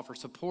now, and to offer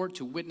support,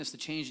 to witness the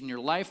change in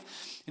your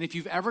life. And if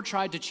you've ever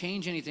tried to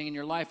change anything in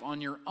your life on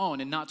your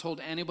own and not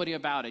told anybody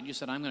about it, you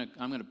said, I'm going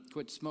to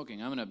quit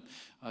smoking, I'm going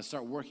to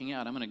start working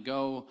out, I'm going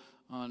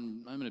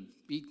to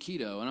eat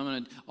keto, and I'm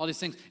going to, all these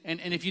things.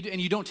 And if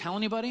you don't tell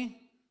anybody,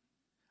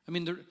 I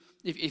mean,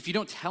 if you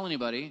don't tell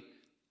anybody,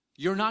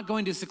 you're not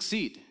going to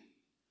succeed,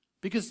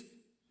 because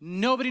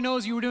nobody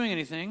knows you were doing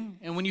anything.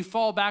 And when you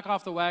fall back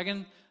off the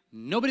wagon,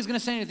 nobody's going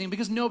to say anything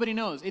because nobody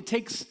knows. It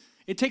takes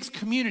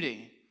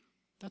community.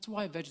 That's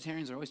why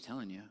vegetarians are always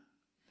telling you.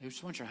 They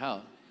just want your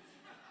help.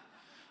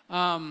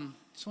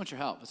 Just want your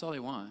help. That's all they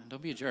want.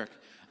 Don't be a jerk.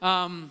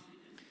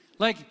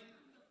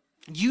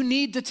 You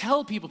need to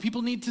tell people.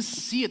 People need to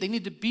see it. They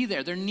need to be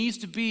there. There needs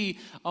to be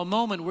a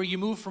moment where you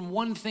move from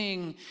one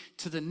thing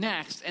to the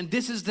next. And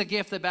this is the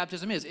gift that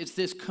baptism is. It's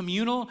this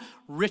communal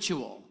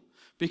ritual,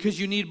 because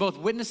you need both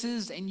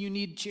witnesses and you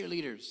need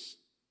cheerleaders.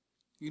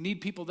 You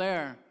need people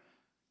there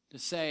to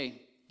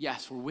say,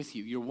 yes, we're with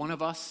you. You're one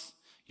of us.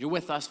 You're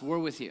with us. We're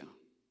with you.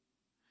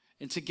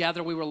 And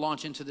together we will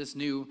launch into this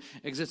new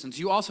existence.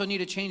 You also need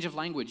a change of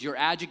language. Your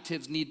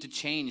adjectives need to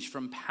change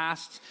from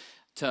past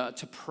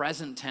to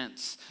present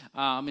tense.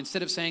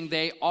 Instead of saying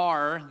they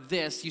are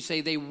this, you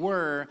say they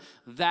were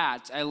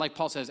that. Like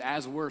Paul says,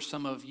 as were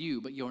some of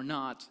you, but you're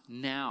not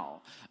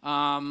now.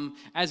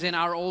 As in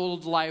our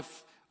old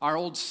life, our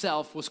old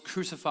self was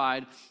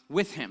crucified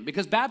with him.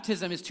 Because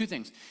baptism is two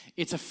things.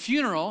 It's a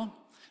funeral,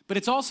 but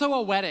it's also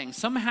a wedding.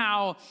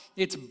 Somehow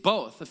it's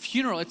both. A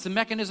funeral, it's the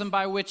mechanism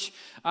by which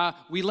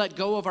we let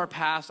go of our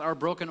past, our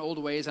broken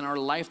old ways, and our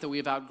life that we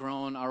have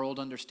outgrown, our old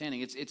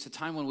understanding. It's a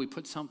time when we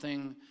put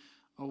something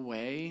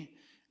away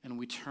and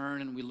we turn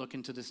and we look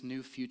into this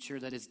new future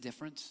that is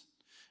different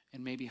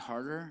and maybe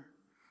harder.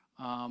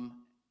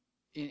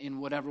 In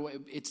whatever way,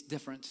 it's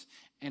different.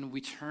 And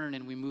we turn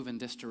and we move in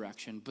this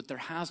direction. But there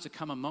has to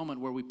come a moment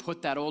where we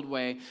put that old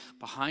way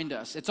behind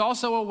us. It's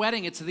also a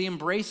wedding. It's the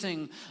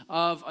embracing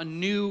of a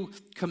new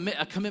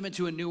a commitment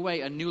to a new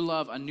way, a new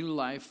love, a new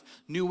life,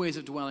 new ways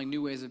of dwelling,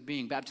 new ways of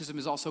being. Baptism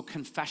is also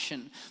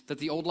confession that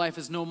the old life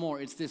is no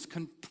more. It's this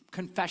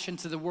confession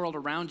to the world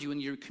around you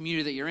and your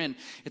community that you're in.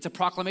 It's a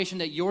proclamation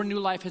that your new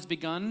life has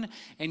begun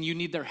and you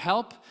need their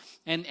help.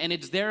 And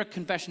it's their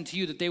confession to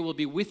you that they will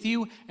be with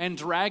you and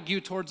drag you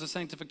towards the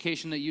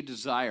sanctification that you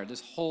desire.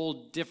 This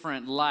whole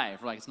different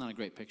life. Like, it's not a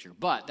great picture,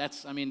 but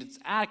it's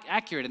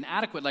accurate and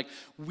adequate. Like,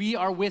 we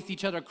are with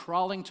each other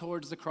crawling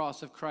towards the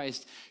cross of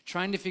Christ,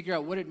 trying to figure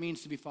out what it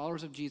means to be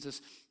followers of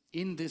Jesus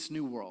in this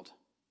new world.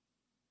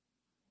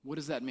 What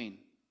does that mean?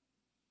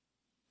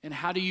 And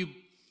how do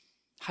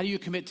you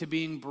commit to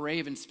being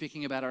brave and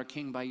speaking about our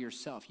King by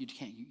yourself? You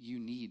can't. You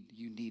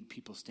need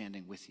people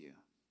standing with you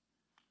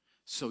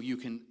so you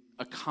can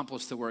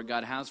accomplish the work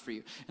God has for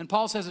you. And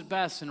Paul says it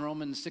best in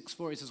Romans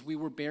 6:4. He says, we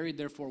were buried,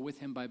 therefore, with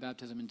him by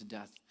baptism into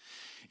death,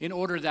 in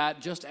order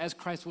that, just as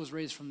Christ was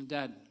raised from the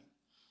dead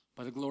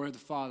by the glory of the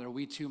Father,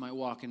 we too might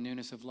walk in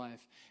newness of life.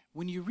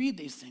 When you read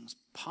these things,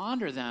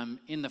 ponder them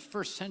in the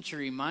first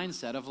century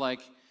mindset of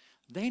like,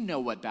 they know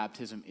what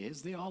baptism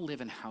is. They all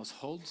live in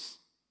households.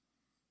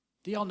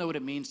 They all know what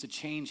it means to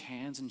change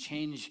hands and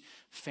change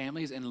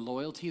families and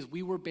loyalties.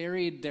 We were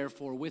buried,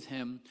 therefore, with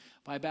him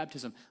by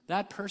baptism.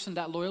 That person,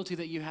 that loyalty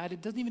that you had,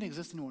 it doesn't even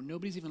exist anymore.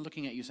 Nobody's even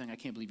looking at you saying, I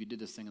can't believe you did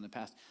this thing in the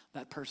past.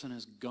 That person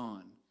is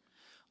gone.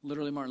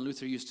 Literally, Martin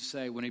Luther used to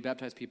say when he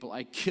baptized people,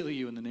 I kill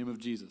you in the name of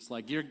Jesus.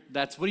 Like,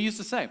 that's what he used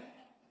to say.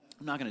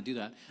 I'm not going to do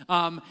that.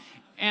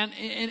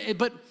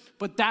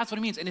 But that's what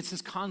it means. And it's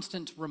this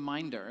constant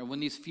reminder. And when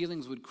these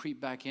feelings would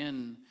creep back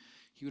in,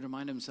 he would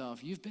remind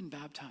himself, you've been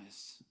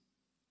baptized.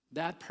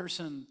 That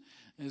person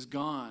is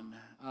gone.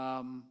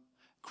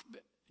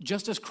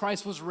 Just as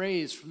Christ was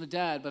raised from the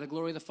dead by the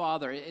glory of the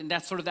Father. And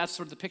that's sort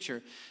of the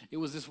picture. It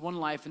was this one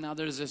life, and now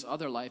there's this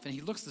other life. And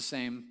he looks the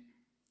same.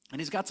 And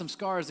he's got some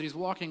scars that he's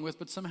walking with,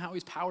 but somehow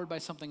he's powered by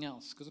something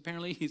else. Because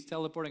apparently he's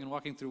teleporting and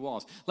walking through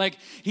walls. Like,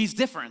 he's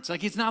different.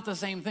 Like, he's not the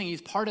same thing.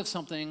 He's part of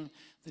something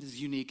that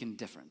is unique and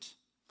different.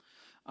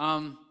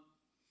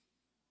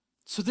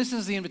 So this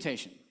is the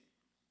invitation.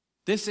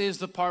 This is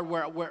the part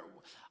where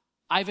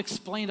I've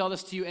explained all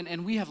this to you,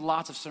 and we have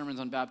lots of sermons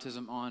on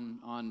baptism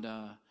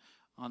on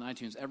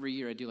iTunes. Every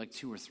year I do like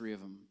 2 or 3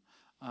 of them.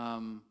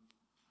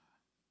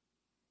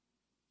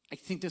 I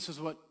think this is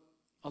what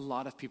a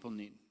lot of people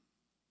need,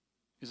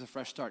 is a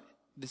fresh start.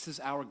 This is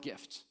our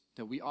gift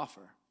that we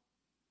offer.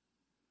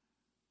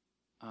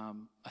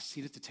 A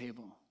seat at the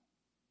table,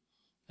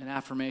 an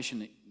affirmation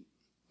that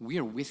we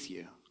are with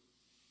you,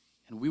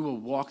 and we will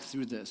walk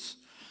through this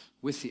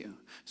with you.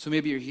 So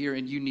maybe you're here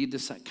and you need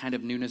this kind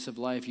of newness of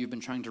life. You've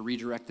been trying to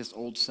redirect this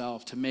old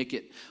self to make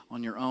it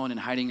on your own and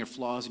hiding your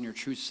flaws and your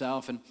true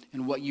self. And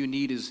what you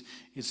need is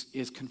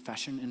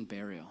confession and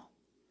burial.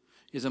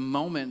 is a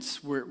moment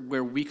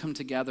where we come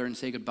together and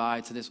say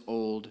goodbye to this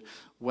old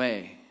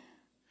way.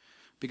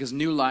 Because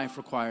new life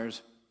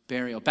requires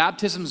burial.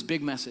 Baptism's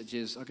big message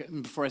is, okay,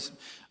 before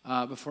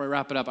I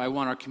wrap it up, I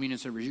want our communion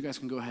servers, you guys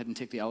can go ahead and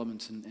take the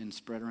elements and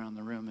spread around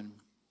the room. And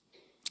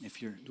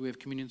do we have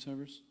communion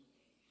servers?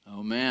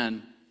 Oh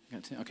man,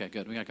 okay,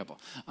 good, we got a couple.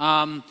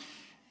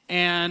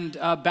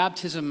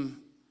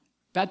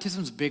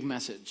 Baptism's big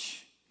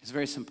message is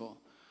very simple.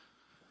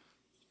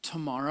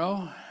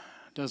 Tomorrow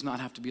does not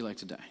have to be like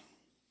today.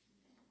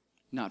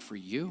 Not for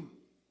you,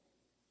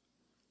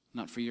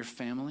 not for your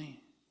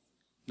family,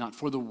 not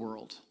for the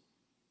world,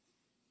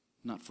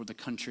 not for the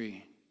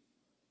country,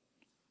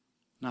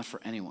 not for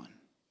anyone.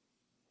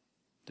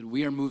 That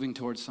we are moving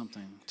towards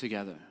something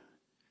together.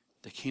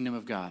 The kingdom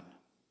of God.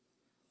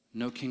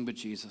 No king but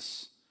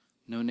Jesus.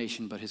 No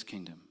nation but his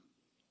kingdom.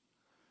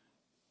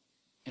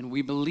 And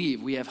we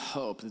have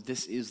hope that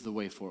this is the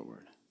way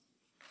forward.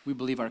 We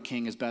believe our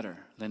king is better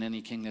than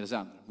any king that is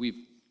out there.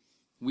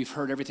 We've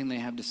heard everything they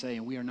have to say,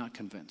 and we are not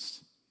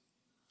convinced.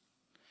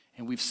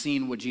 And we've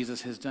seen what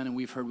Jesus has done, and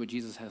we've heard what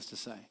Jesus has to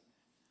say.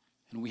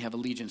 And we have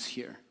allegiance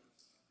here.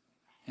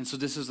 And so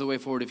this is the way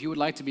forward. If you would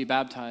like to be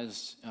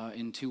baptized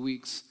in 2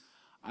 weeks,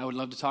 I would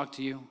love to talk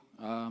to you.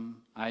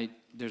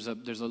 There's a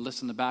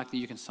list in the back that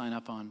you can sign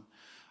up on,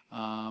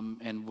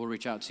 and we'll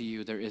reach out to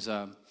you. There is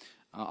on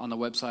the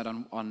website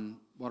on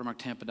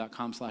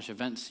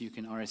watermarktampa.com/events, you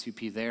can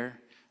RSVP there.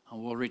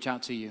 We'll reach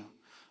out to you.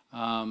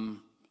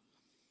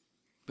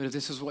 But if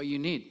this is what you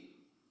need,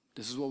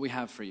 this is what we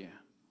have for you.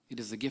 It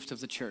is the gift of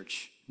the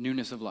church,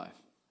 newness of life.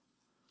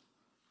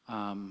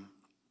 And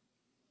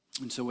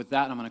so with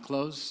that, I'm going to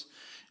close,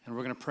 and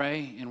we're going to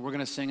pray, and we're going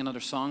to sing another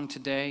song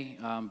today.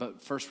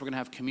 But first, we're going to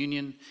have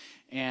communion,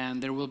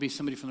 and there will be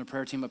somebody from the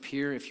prayer team up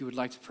here if you would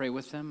like to pray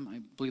with them.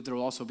 I believe there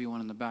will also be one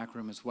in the back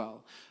room as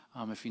well,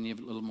 if you need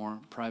a little more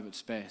private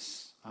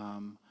space.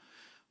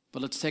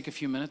 But let's take a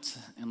few minutes,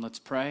 and let's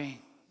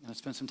pray. Let's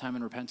spend some time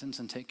in repentance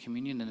and take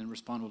communion and then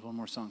respond with one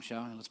more song,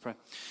 shall we? Let's pray.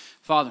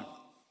 Father,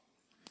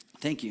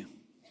 thank you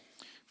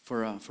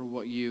for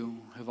what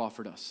you have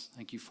offered us.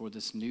 Thank you for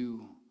this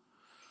new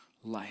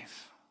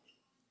life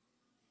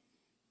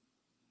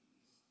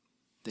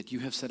that you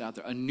have set out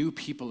there, a new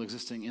people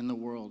existing in the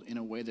world in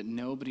a way that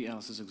nobody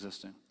else is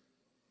existing.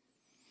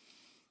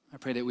 I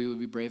pray that we would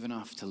be brave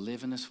enough to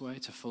live in this way,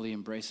 to fully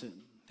embrace it,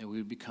 that we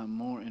would become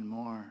more and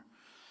more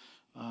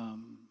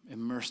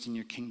immersed in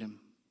your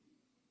kingdom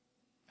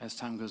as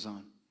time goes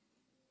on.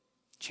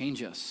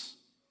 Change us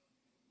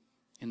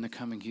in the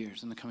coming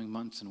years, in the coming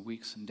months and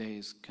weeks and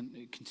days.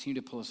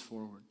 Continue to pull us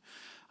forward.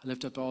 I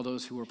lift up all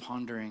those who are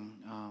pondering,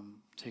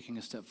 taking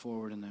a step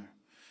forward in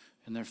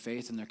their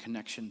faith and their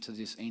connection to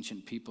this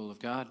ancient people of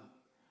God.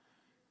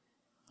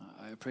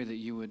 I pray that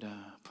you would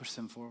push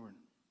them forward.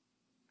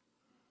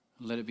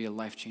 Let it be a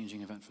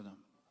life-changing event for them.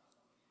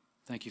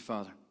 Thank you,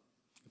 Father.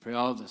 I pray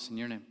all of this in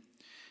your name.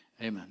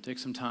 Amen. Take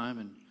some time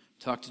and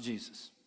talk to Jesus.